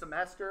of the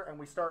semester and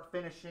we start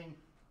finishing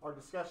our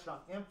discussion on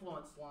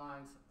influence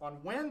lines, on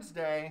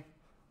Wednesday,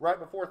 right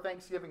before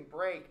Thanksgiving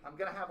break, I'm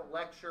going to have a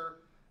lecture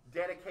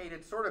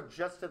dedicated sort of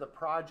just to the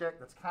project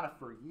that's kind of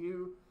for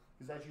you.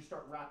 Because as you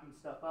start wrapping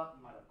stuff up,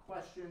 you might have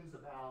questions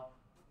about,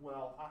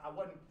 well,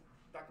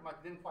 Dr. Mike,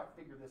 I didn't quite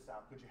figure this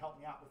out. Could you help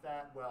me out with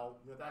that? Well,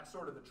 that's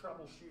sort of the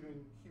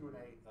troubleshooting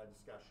Q&A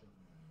discussion.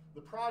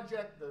 The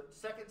project, the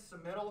second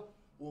submittal,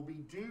 will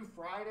be due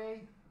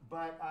Friday,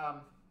 but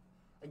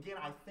again,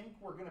 I think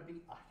we're going to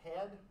be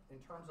ahead in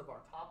terms of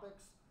our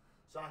topics.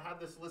 So I have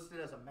this listed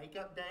as a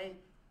makeup day,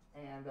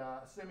 and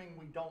assuming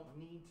we don't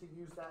need to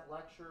use that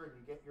lecture and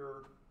you get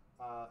your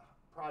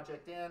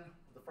project in,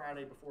 the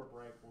Friday before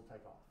break, we'll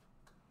take off.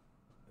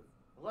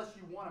 Unless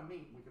you want to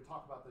meet, we could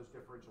talk about those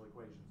differential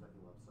equations that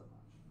you love so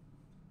much.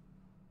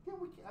 Yeah,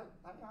 we can.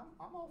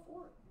 I'm all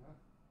for it. Yeah.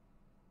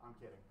 I'm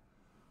kidding.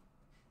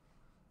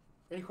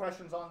 Any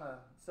questions on the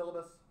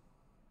syllabus?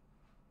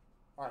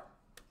 All right.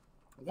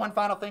 One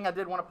final thing I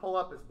did want to pull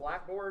up is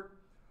Blackboard.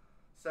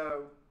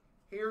 So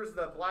here's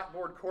the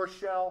Blackboard course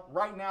shell.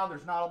 Right now,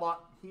 there's not a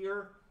lot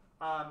here.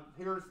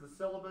 Here's the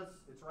syllabus.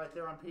 It's right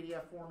there on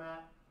PDF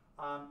format.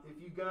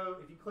 If you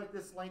click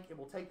this link, it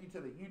will take you to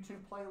the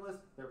YouTube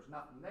playlist. There's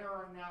nothing there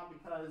right now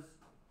because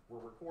we're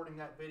recording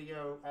that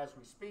video as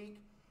we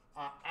speak.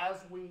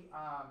 As we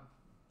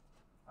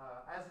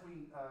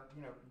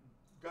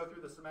go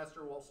through the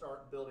semester, we'll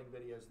start building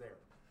videos there.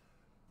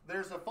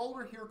 There's a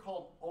folder here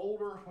called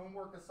Older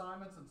Homework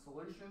Assignments and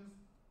Solutions.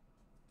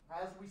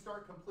 as we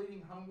start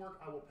completing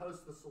homework, I will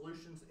post the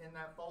solutions in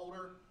that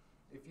folder.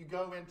 If you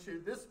go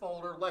into this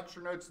folder,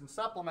 lecture notes and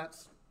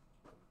supplements,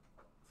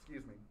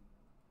 excuse me.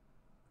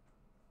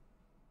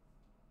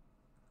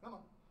 Come on.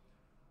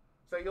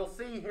 So you'll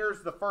see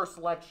here's the first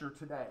lecture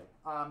today.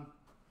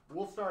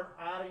 We'll start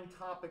adding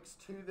topics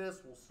to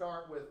this. We'll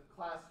start with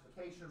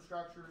classification of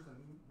structures and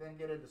then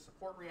get into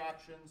support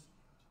reactions,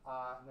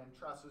 and then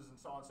trusses and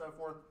so on and so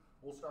forth.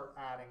 We'll start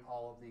adding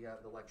all of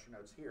the lecture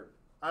notes here.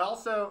 I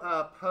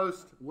also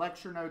post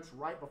lecture notes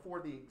right before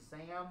the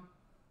exam.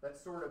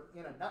 That's sort of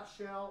in a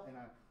nutshell, in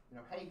a,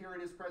 hey, here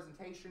it is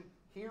presentation.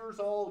 Here's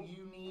all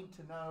you need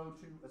to know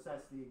to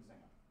assess the exam,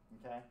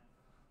 okay?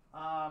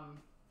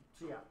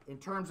 So yeah, in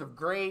terms of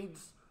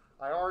grades,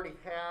 I already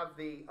have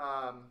the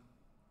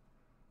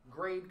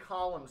grade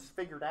columns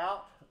figured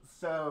out.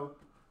 So,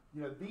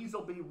 these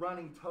will be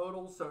running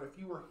total. So if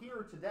you were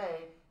here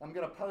today, I'm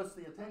going to post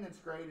the attendance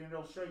grade and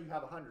it'll show you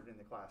have 100 in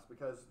the class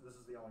because this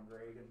is the only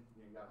grade and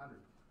you got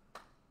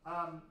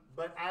 100.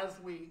 But as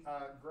we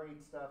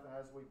grade stuff and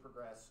as we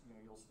progress,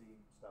 you'll see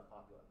stuff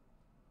populate.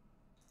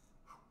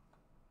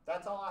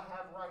 That's all I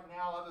have right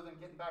now other than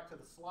getting back to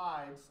the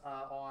slides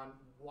on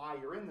why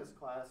you're in this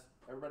class.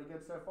 Everybody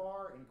good so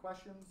far? Any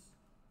questions?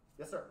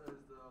 Yes, sir.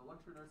 Is the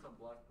lecture notes on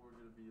Blackboard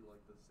going to be like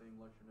the same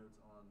lecture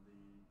notes on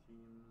the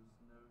Teams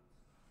notes?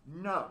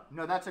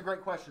 No, that's a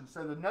great question.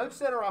 So the notes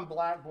that are on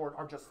Blackboard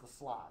are just the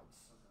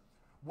slides. Okay.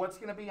 What's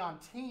going to be on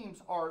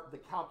Teams are the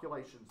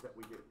calculations that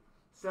we do.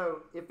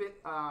 So if it,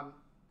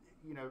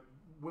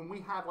 when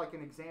we have like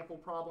an example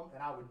problem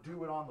and I would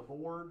do it on the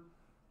board,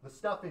 the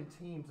stuff in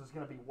Teams is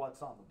going to be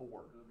what's on the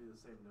board. It'll be the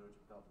same notes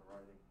without the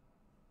writing.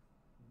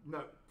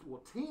 No,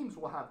 well, Teams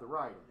will have the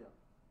writing. Yeah.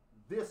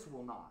 This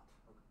will not.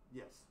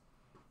 Okay. Yes.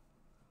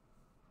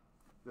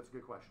 That's a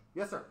good question.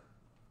 Yes, sir.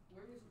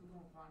 Where is we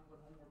gonna find what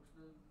homework's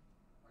due?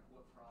 Like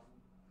what problem?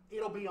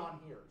 It'll be on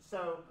here.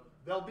 So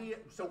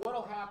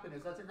what'll happen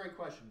is, that's a great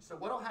question. So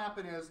what'll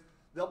happen is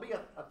there'll be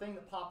a thing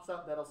that pops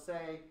up that'll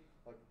say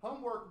like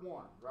homework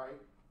 1, right?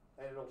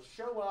 And it'll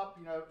show up,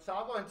 so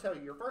I'll go ahead and tell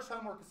you, your first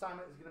homework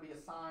assignment is gonna be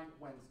assigned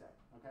Wednesday,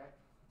 okay?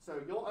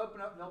 So you'll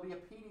open up, there'll be a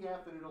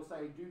PDF and it'll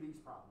say do these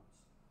problems.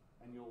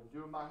 And you'll do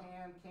them by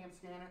hand, cam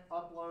scan it,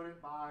 upload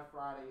it by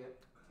Friday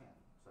at 10,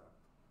 so.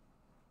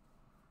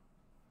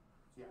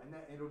 Yeah, and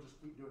then it'll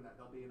just keep doing that.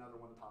 There'll be another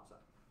one that pops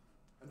up.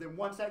 And then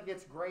once that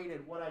gets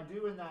graded, what I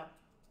do in that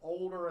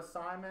older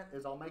assignment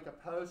is I'll make a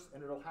post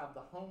and it'll have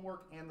the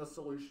homework and the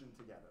solution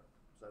together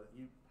so that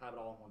you have it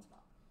all in one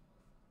spot.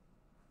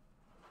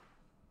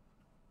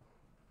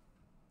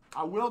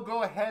 I will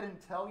go ahead and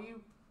tell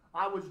you,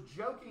 I was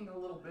joking a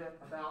little bit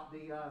about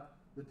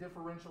the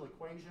differential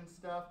equation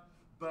stuff,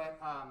 but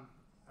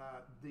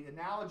the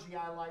analogy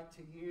I like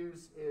to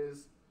use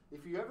is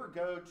if you ever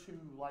go to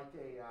like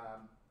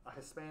a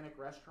Hispanic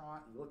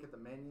restaurant, you look at the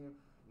menu,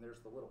 and there's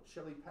the little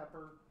chili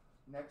pepper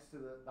next to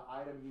the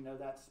item,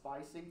 that's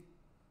spicy.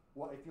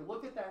 Well, if you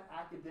look at that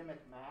academic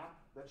map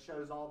that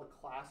shows all the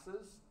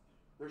classes,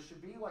 there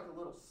should be like a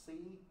little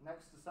C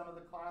next to some of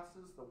the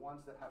classes, the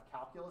ones that have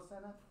calculus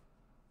in it.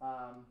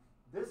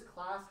 This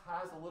class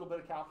has a little bit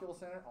of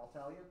calculus in it, I'll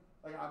tell you.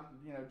 Like I'm,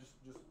 just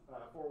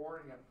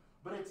forewarning you.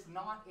 But it's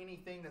not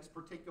anything that's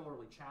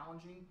particularly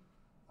challenging.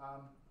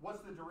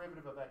 What's the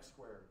derivative of x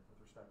squared with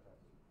respect to x?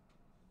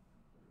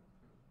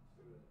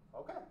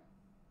 Okay,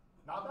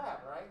 not bad,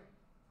 right?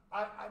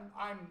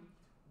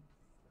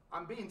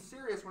 I'm being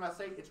serious when I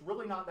say it's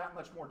really not that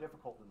much more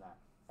difficult than that.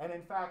 And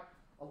in fact,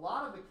 a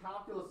lot of the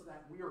calculus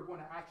that we are going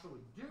to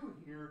actually do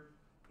here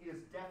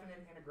is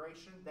definite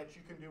integration that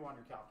you can do on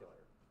your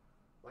calculator.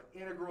 Like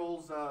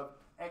integrals of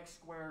x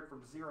squared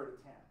from 0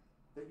 to 10.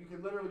 That you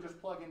can literally just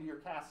plug into your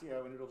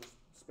Casio and it'll just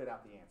spit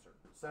out the answer.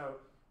 So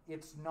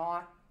it's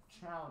not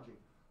challenging.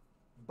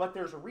 But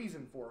there's a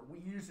reason for it. We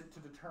use it to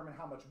determine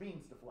how much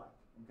beams deflect.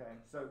 Okay,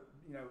 so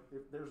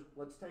if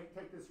let's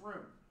take this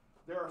room.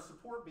 There are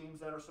support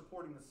beams that are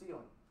supporting the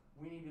ceiling.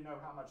 We need to know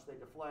how much they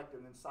deflect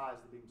and then size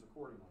the beams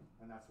accordingly,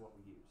 and that's what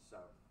we use. So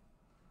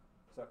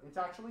it's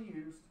actually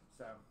used.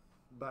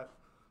 But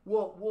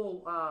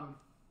we'll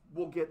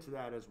get to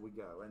that as we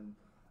go. And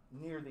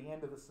near the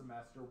end of the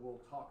semester,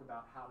 we'll talk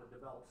about how to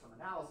develop some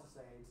analysis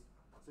aids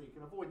so you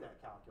can avoid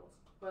that calculus.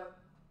 But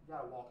you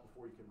got to walk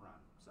before you can run.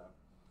 So,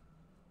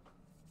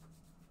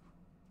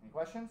 any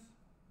questions?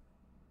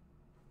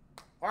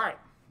 All right,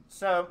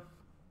 so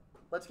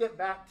let's get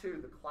back to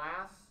the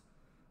class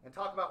and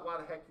talk about why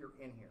the heck you're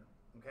in here,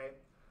 okay?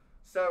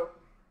 So,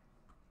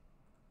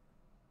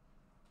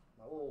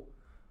 my little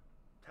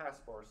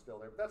taskbar is still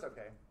there, but that's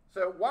okay.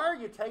 So why are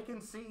you taking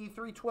CE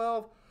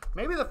 312?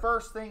 Maybe the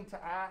first thing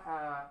to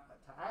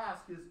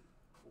ask is,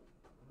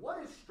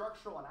 what is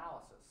structural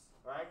analysis,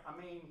 right?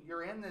 I mean,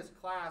 you're in this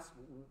class,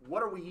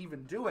 what are we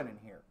even doing in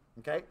here,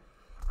 okay?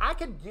 I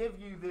could give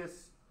you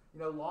this,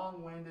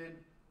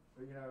 long-winded,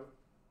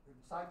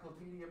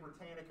 Encyclopedia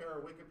Britannica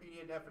or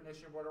Wikipedia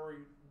definition, whatever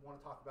you want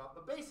to talk about.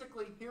 But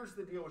basically, here's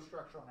the deal with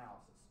structural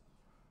analysis.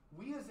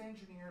 We as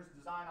engineers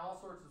design all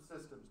sorts of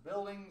systems,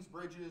 buildings,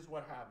 bridges,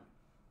 what have you.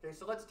 Okay,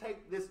 so let's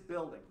take this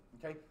building.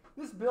 Okay,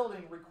 this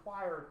building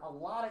required a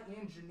lot of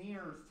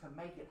engineers to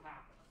make it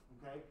happen.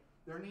 Okay,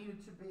 there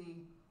needed to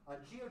be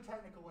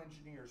geotechnical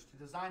engineers to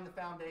design the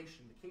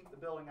foundation to keep the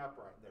building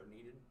upright. There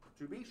needed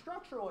to be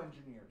structural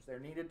engineers. There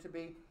needed to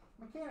be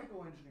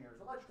mechanical engineers,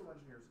 electrical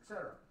engineers,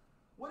 etc.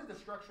 What did the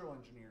structural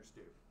engineers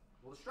do?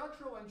 Well, the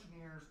structural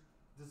engineers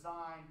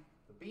designed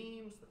the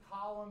beams, the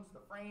columns,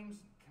 the frames,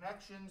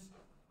 connections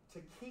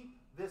to keep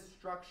this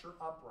structure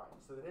upright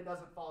so that it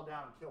doesn't fall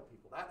down and kill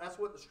people. That's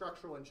what the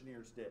structural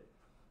engineers did.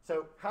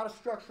 So how does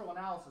structural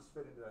analysis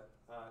fit into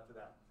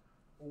that?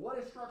 Well, what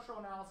is structural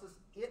analysis?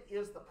 It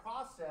is the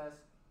process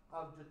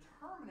of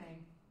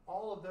determining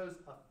all of those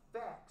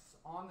effects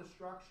on the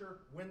structure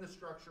when the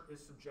structure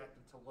is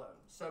subjected to load.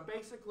 So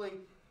basically,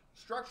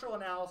 structural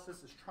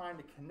analysis is trying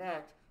to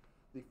connect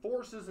the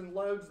forces and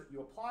loads that you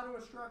apply to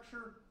a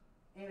structure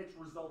and its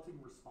resulting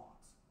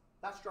response.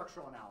 That's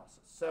structural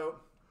analysis. So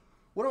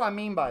what do I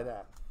mean by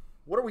that?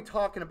 What are we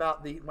talking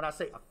about when I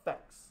say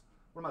effects?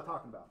 What am I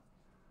talking about?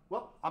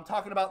 Well, I'm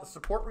talking about the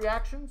support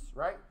reactions,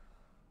 right?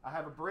 I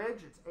have a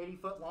bridge, it's 80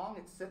 foot long,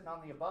 it's sitting on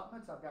the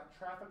abutments, I've got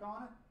traffic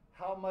on it.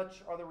 How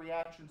much are the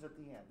reactions at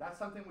the end? That's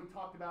something we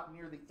talked about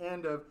near the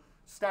end of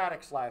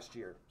statics last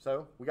year.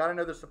 So we got to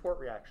know the support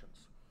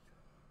reactions.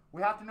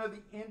 We have to know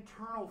the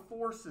internal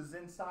forces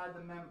inside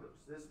the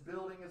members. This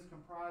building is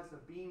comprised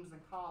of beams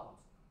and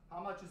columns.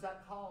 How much is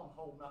that column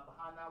holding up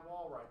behind that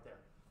wall right there?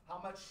 How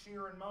much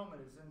shear and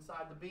moment is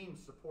inside the beams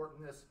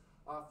supporting this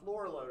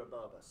floor load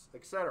above us,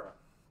 etc.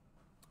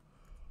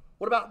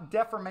 What about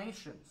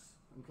deformations?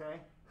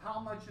 Okay, how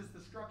much is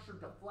the structure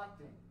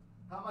deflecting?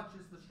 How much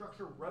is the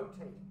structure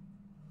rotating?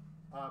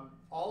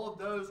 All of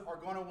those are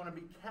going to want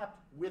to be kept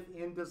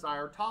within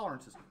desired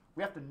tolerances.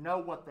 We have to know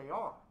what they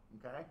are.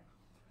 Okay.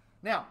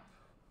 Now,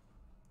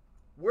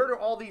 where do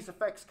all these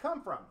effects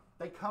come from?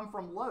 They come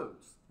from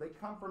loads. They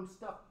come from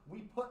stuff we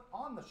put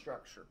on the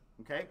structure.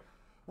 Okay.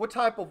 What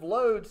type of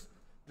loads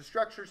do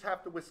structures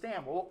have to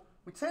withstand? Well,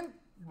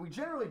 we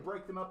generally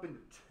break them up into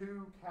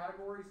two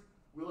categories.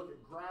 We look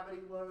at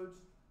gravity loads.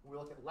 We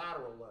look at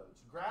lateral loads.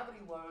 Gravity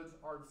loads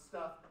are the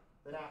stuff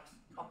that acts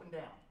up and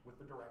down with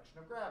the direction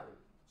of gravity.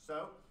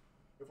 So,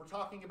 if we're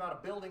talking about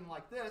a building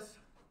like this,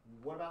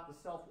 what about the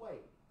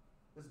self-weight?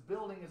 This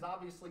building is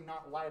obviously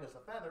not light as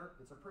a feather.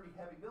 It's a pretty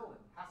heavy building.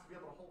 It has to be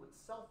able to hold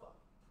itself up.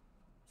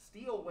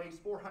 Steel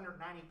weighs 490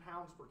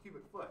 pounds per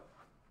cubic foot.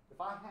 If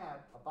I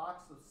had a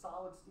box of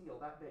solid steel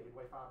that big, it'd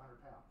weigh 500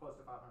 pounds, close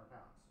to 500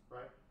 pounds,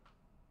 right?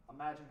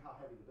 Imagine how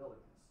heavy the building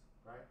is,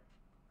 right?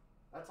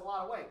 That's a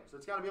lot of weight, so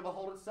it's got to be able to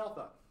hold itself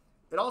up.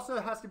 It also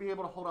has to be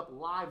able to hold up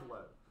live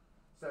load.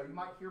 So you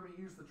might hear me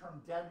use the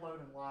term dead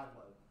load and live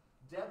load.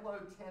 Dead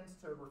load tends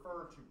to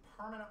refer to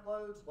permanent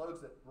loads,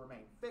 loads that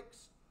remain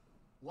fixed.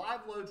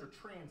 Live loads are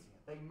transient,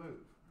 they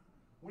move.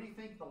 What do you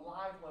think the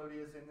live load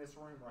is in this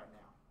room right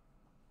now?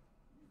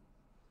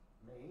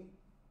 Me,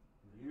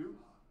 you,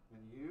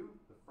 and you,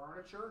 the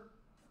furniture.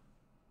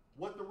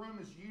 What the room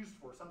is used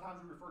for,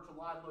 sometimes we refer to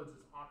live loads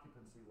as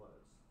occupancy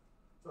loads.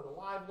 So the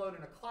live load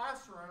in a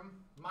classroom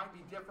might be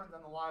different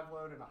than the live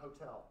load in a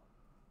hotel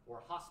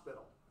or a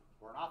hospital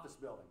or an office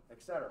building,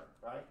 etc.,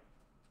 right?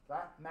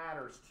 That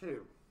matters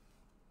too.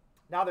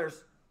 Now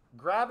there's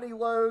gravity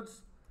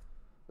loads.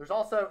 There's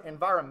also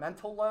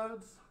environmental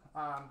loads.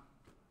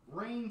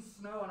 Rain,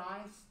 snow, and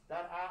ice,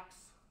 that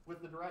acts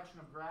with the direction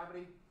of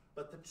gravity.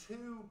 But the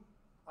two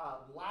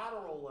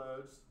lateral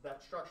loads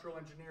that structural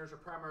engineers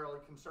are primarily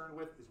concerned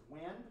with is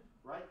wind,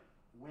 right?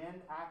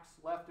 Wind acts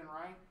left and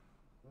right.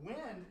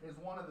 Wind is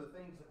one of the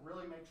things that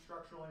really makes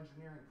structural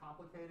engineering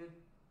complicated.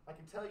 I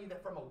can tell you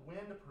that from a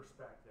wind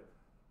perspective,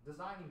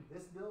 designing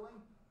this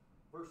building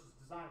versus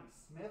designing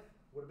Smith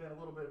would have been a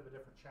little bit of a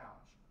different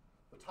challenge.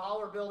 The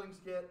taller buildings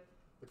get,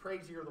 the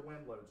crazier the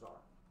wind loads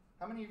are.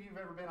 How many of you have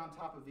ever been on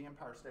top of the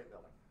Empire State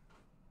Building?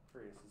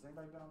 Curious, has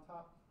anybody been on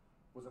top?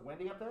 Was it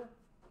windy up there?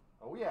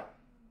 Oh yeah.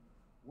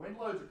 Wind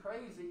loads are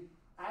crazy.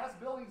 As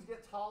buildings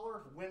get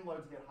taller, wind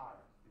loads get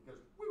higher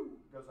because woo,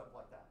 it goes up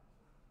like that.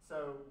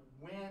 So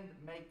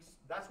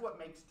that's what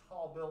makes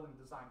tall building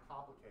design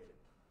complicated.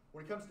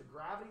 When it comes to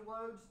gravity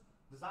loads,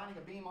 designing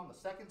a beam on the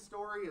second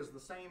story is the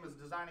same as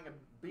designing a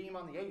beam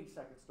on the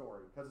 82nd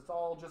story because it's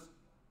all just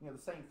the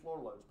same floor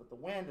loads, but the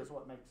wind is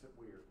what makes it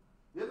weird.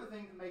 The other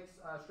thing that makes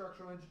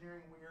structural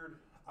engineering weird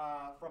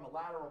from a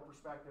lateral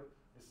perspective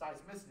is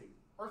seismicity,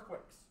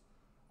 earthquakes.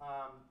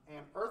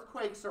 And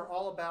earthquakes are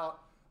all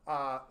about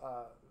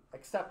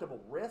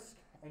acceptable risk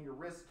and your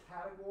risk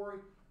category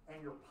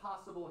and your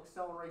possible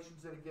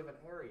accelerations in a given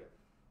area.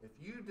 If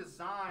you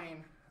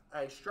design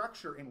a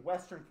structure in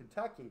western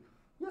Kentucky,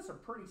 you have some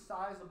pretty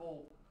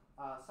sizable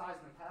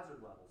seismic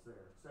hazard levels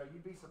there. So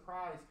you'd be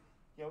surprised,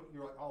 you're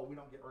like, oh, we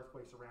don't get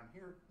earthquakes around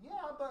here.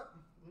 Yeah, but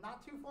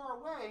not too far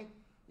away,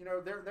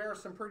 there are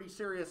some pretty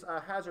serious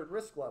hazard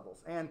risk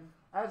levels. And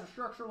as a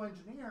structural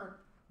engineer,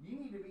 you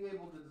need to be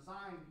able to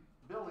design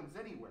buildings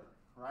anywhere,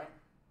 right?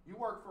 You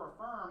work for a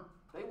firm,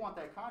 they want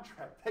that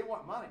contract, they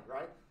want money,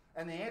 right?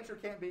 And the answer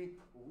can't be,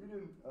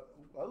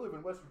 well, I live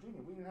in West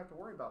Virginia, we didn't have to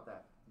worry about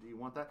that. Do you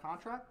want that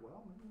contract?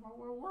 Well, maybe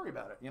we'll worry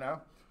about it,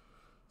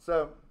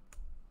 So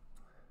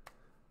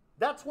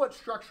that's what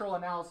structural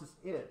analysis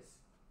is.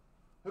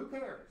 Who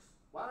cares?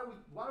 Why do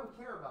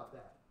we care about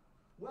that?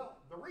 Well,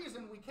 the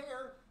reason we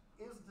care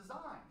is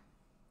design.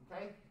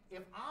 Okay?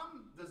 If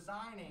I'm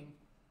designing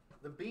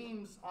the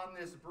beams on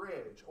this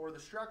bridge or the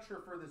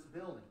structure for this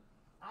building,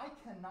 I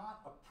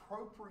cannot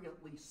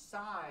appropriately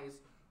size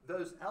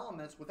those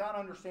elements without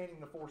understanding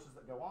the forces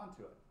that go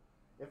onto it.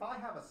 If I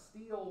have a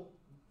steel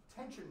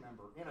tension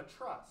member in a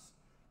truss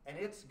and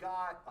it's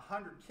got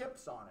 100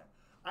 kips on it,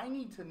 I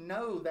need to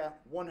know that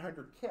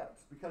 100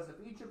 kips, because if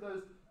each of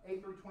those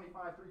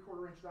A325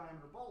 3/4 inch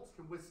diameter bolts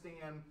can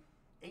withstand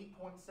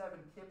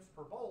 8.7 kips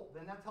per bolt,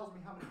 then that tells me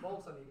how many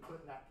bolts I need to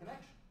put in that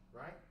connection,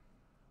 right?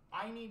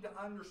 I need to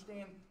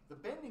understand the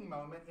bending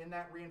moment in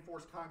that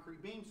reinforced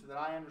concrete beam so that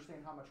I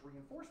understand how much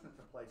reinforcement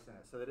to place in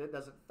it so that it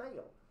doesn't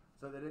fail,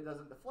 so that it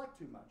doesn't deflect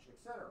too much,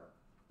 etc.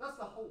 That's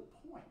the whole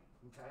point,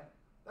 okay?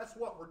 That's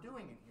what we're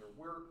doing in here.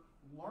 We're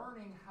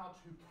learning how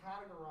to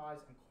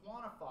categorize and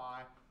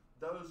quantify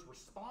those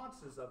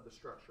responses of the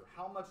structure,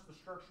 how much the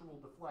structure will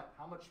deflect,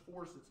 how much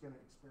force it's going to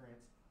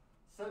experience,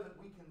 so that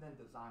we can then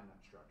design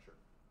that structure.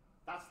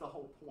 That's the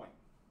whole point,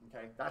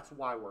 okay? That's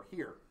why we're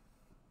here.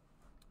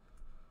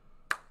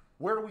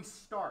 Where do we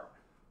start?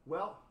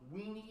 Well,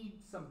 we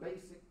need some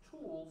basic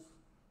tools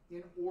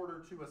in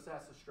order to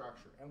assess a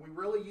structure, and we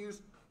really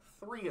use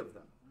 3 of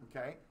them,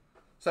 okay?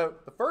 So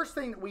the first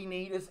thing that we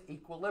need is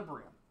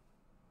equilibrium.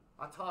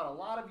 I taught a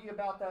lot of you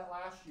about that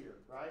last year,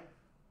 right?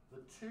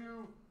 The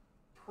 2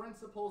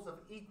 principles of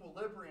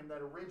equilibrium that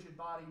a rigid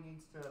body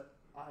needs to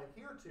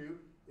adhere to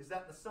is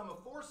that the sum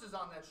of forces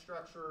on that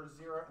structure are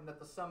 0 and that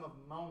the sum of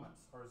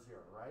moments are 0,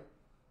 right?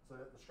 So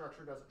that the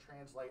structure doesn't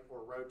translate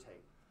or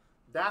rotate.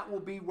 That will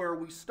be where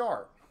we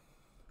start.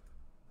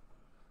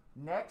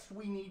 Next,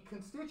 we need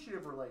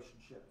constitutive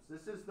relationships.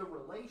 This is the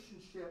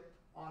relationship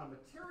on a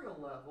material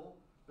level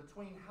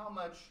between how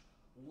much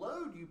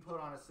load you put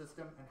on a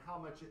system and how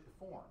much it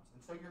deforms.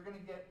 And so you're going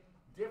to get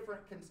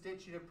different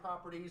constitutive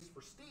properties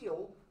for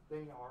steel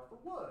than you are for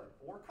wood,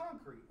 or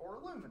concrete, or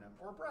aluminum,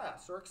 or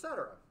brass, or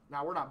etc.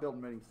 Now, we're not building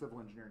many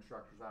civil engineering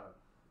structures out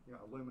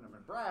of aluminum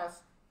and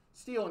brass.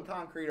 Steel and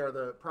concrete are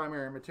the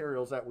primary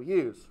materials that we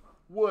use.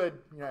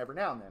 Wood, every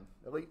now and then.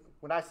 At least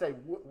when I say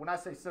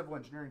civil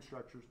engineering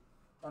structures,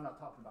 I'm not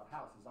talking about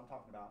houses. I'm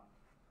talking about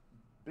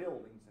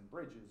buildings and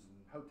bridges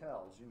and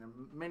hotels.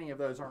 Many of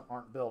those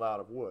aren't built out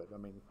of wood.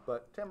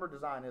 But timber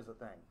design is a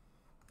thing.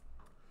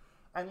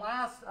 And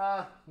last,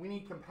 we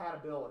need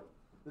compatibility.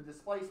 The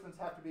displacements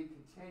have to be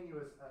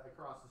continuous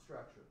across the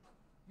structure.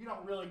 You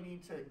don't really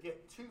need to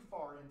get too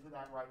far into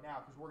that right now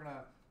because we're going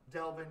to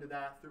delve into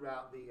that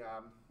throughout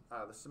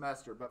the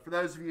semester. But for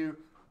those of you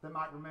that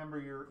might remember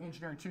your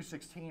Engineering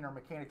 216 or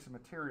Mechanics of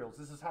Materials,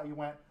 this is how you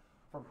went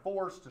from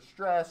force to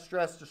stress,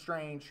 stress to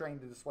strain, strain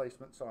to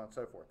displacement, so on and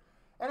so forth.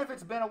 And if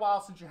it's been a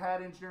while since you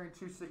had Engineering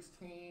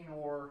 216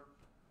 or,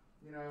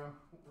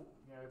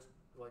 it's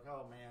like,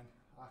 oh man,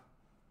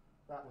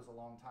 that was a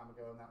long time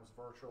ago and that was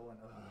virtual and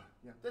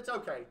it's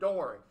okay, don't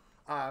worry.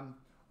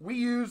 We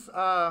use,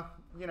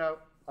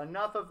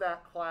 enough of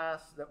that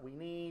class that we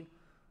need.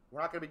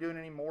 We're not going to be doing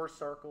any more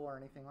circle or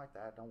anything like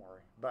that, don't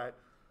worry. But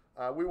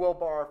we will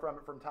borrow from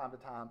it from time to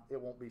time. It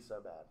won't be so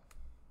bad.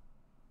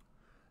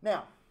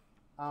 Now,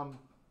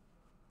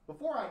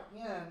 before I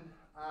end,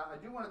 I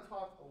do want to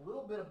talk a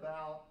little bit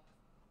about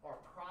our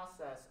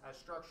process as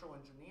structural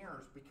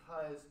engineers,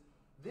 because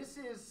this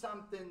is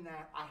something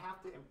that I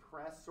have to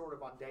impress sort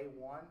of on day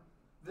one.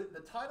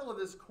 The title of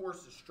this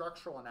course is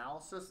Structural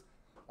Analysis.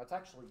 That's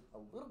actually a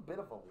little bit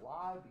of a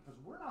lie because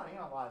we're not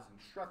analyzing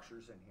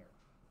structures in here.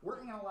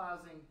 We're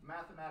analyzing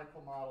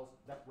mathematical models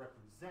that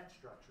represent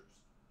structures.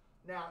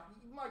 Now,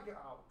 you might go,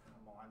 oh,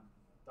 come on,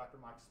 Dr.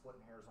 Mike's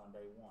splitting hairs on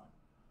day one.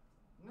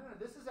 No,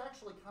 this is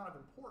actually kind of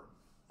important,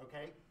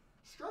 okay?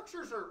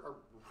 Structures are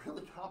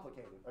really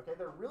complicated, okay?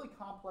 They're really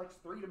complex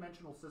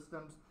three-dimensional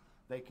systems.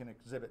 They can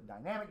exhibit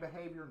dynamic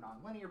behavior,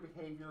 nonlinear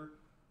behavior.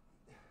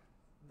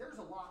 There's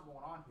a lot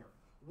going on here.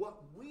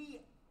 What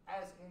we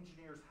as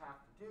engineers have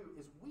to do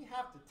is we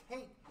have to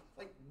take,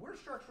 we're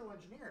structural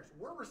engineers.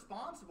 We're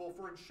responsible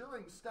for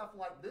ensuring stuff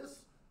like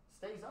this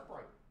stays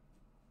upright.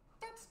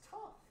 That's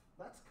tough.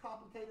 That's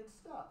complicated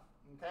stuff,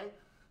 okay?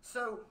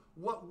 So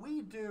what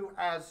we do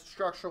as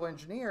structural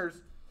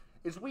engineers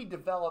is we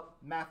develop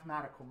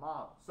mathematical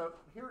models. So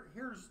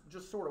here's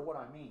just sort of what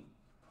I mean.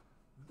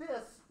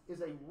 This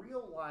is a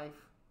real-life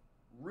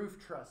roof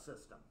truss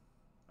system,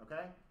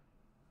 okay?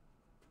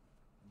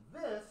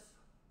 This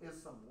is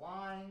some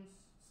lines,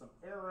 some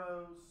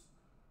arrows,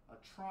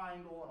 a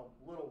triangle,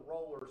 and a little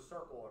roller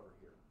circle over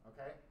here,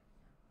 okay?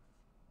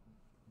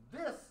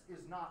 This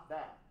is not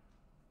that.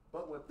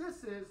 But what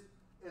this is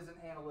an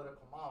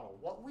analytical model.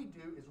 What we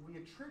do is we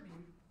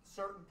attribute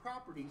certain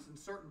properties and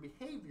certain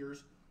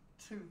behaviors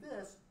to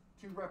this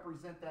to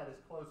represent that as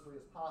closely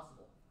as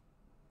possible.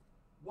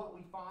 What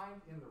we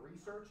find in the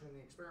research and the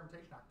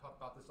experimentation, I can talk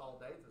about this all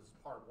day, this is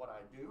part of what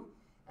I do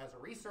as a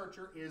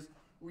researcher, is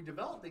we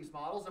develop these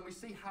models and we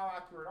see how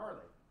accurate are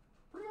they.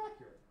 Pretty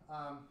accurate.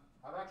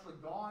 I've actually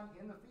gone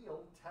in the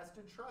field,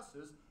 tested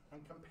trusses,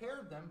 and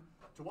compared them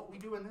to what we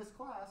do in this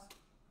class,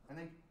 and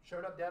they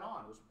showed up dead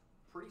on. It was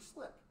pretty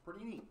slick,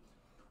 pretty neat.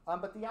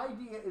 But the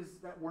idea is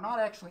that we're not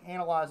actually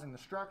analyzing the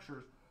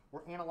structures,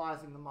 we're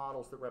analyzing the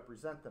models that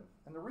represent them.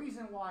 And the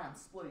reason why I'm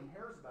splitting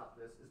hairs about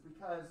this is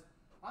because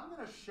I'm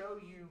going to show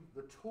you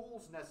the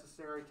tools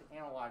necessary to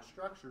analyze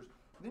structures,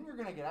 and then you're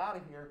going to get out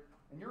of here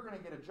and you're going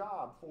to get a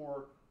job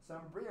for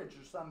some bridge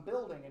or some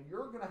building, and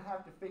you're going to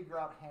have to figure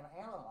out how to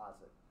analyze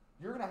it.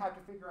 You're going to have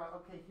to figure out,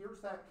 okay, here's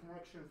that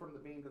connection from the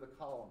beam to the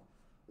column.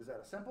 Is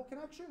that a simple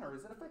connection or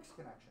is it a fixed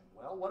connection?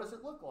 Well, what does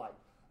it look like?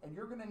 And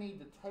you're going to need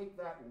to take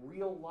that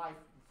real life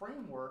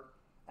framework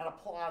and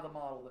apply the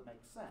model that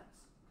makes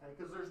sense. Okay?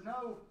 Because there's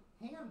no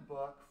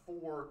handbook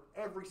for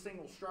every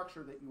single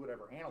structure that you would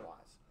ever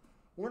analyze.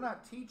 We're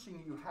not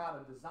teaching you how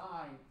to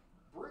design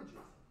bridges.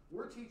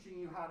 We're teaching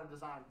you how to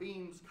design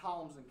beams,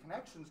 columns, and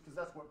connections because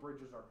that's what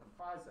bridges are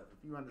comprised of.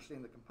 If you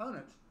understand the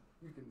components,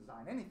 you can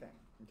design anything.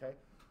 Okay?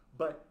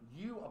 But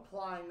you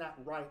applying that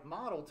right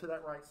model to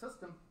that right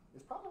system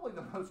is probably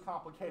the most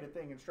complicated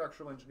thing in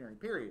structural engineering,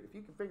 period. If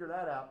you can figure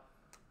that out,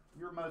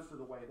 you're most of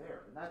the way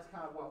there. And that's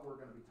kind of what we're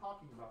going to be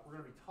talking about. We're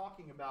going to be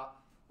talking about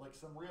like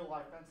some real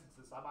life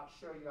instances. I might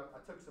show you, I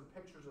took some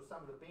pictures of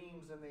some of the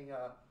beams in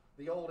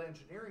the old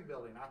engineering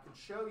building. I can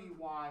show you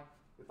why,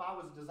 if I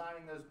was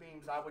designing those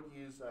beams, I would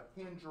use a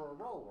hinge or a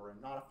roller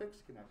and not a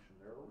fixed connection.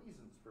 There are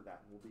reasons for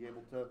that. We'll be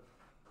able to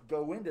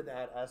go into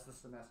that as the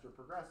semester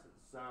progresses.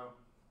 So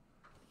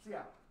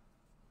yeah,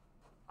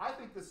 I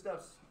think this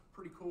stuff's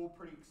pretty cool,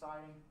 pretty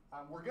exciting.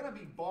 We're going to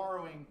be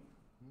borrowing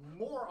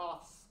more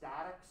off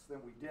statics than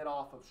we did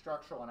off of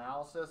structural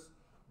analysis,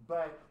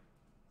 but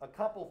a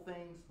couple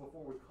things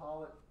before we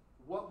call it.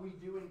 What we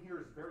do in here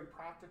is very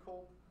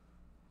practical.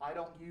 I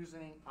don't use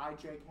any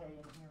IJK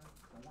in here.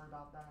 Don't worry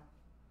about that.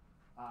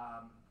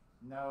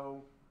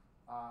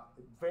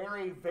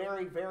 Very,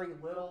 very, very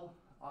little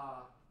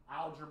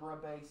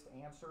algebra-based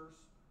answers.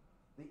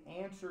 The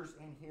answers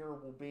in here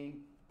will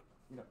be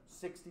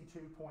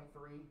 62.3,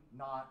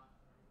 not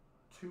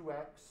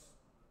 2x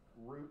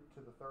root to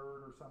the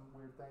third or some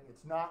weird thing.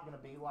 It's not going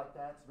to be like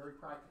that. It's very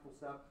practical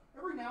stuff.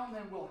 Every now and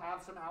then we'll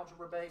have some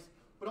algebra base,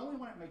 but only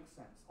when it makes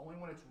sense, only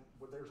when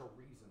there's a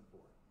reason for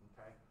it,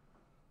 okay?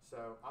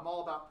 So I'm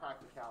all about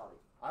practicality.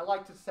 I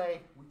like to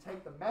say we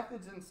take the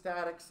methods in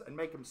statics and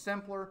make them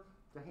simpler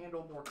to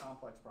handle more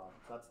complex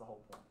problems. That's the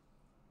whole point.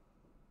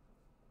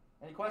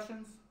 Any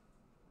questions?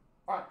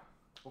 All right,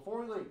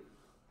 before we leave,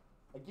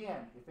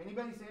 again, if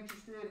anybody's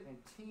interested in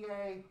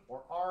TA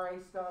or RA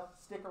stuff,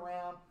 stick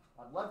around.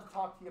 I'd love to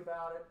talk to you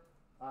about it.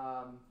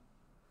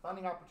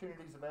 Funding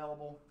opportunities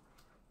available.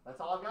 That's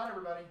all I've got,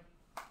 everybody.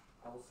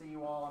 I will see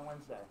you all on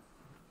Wednesday.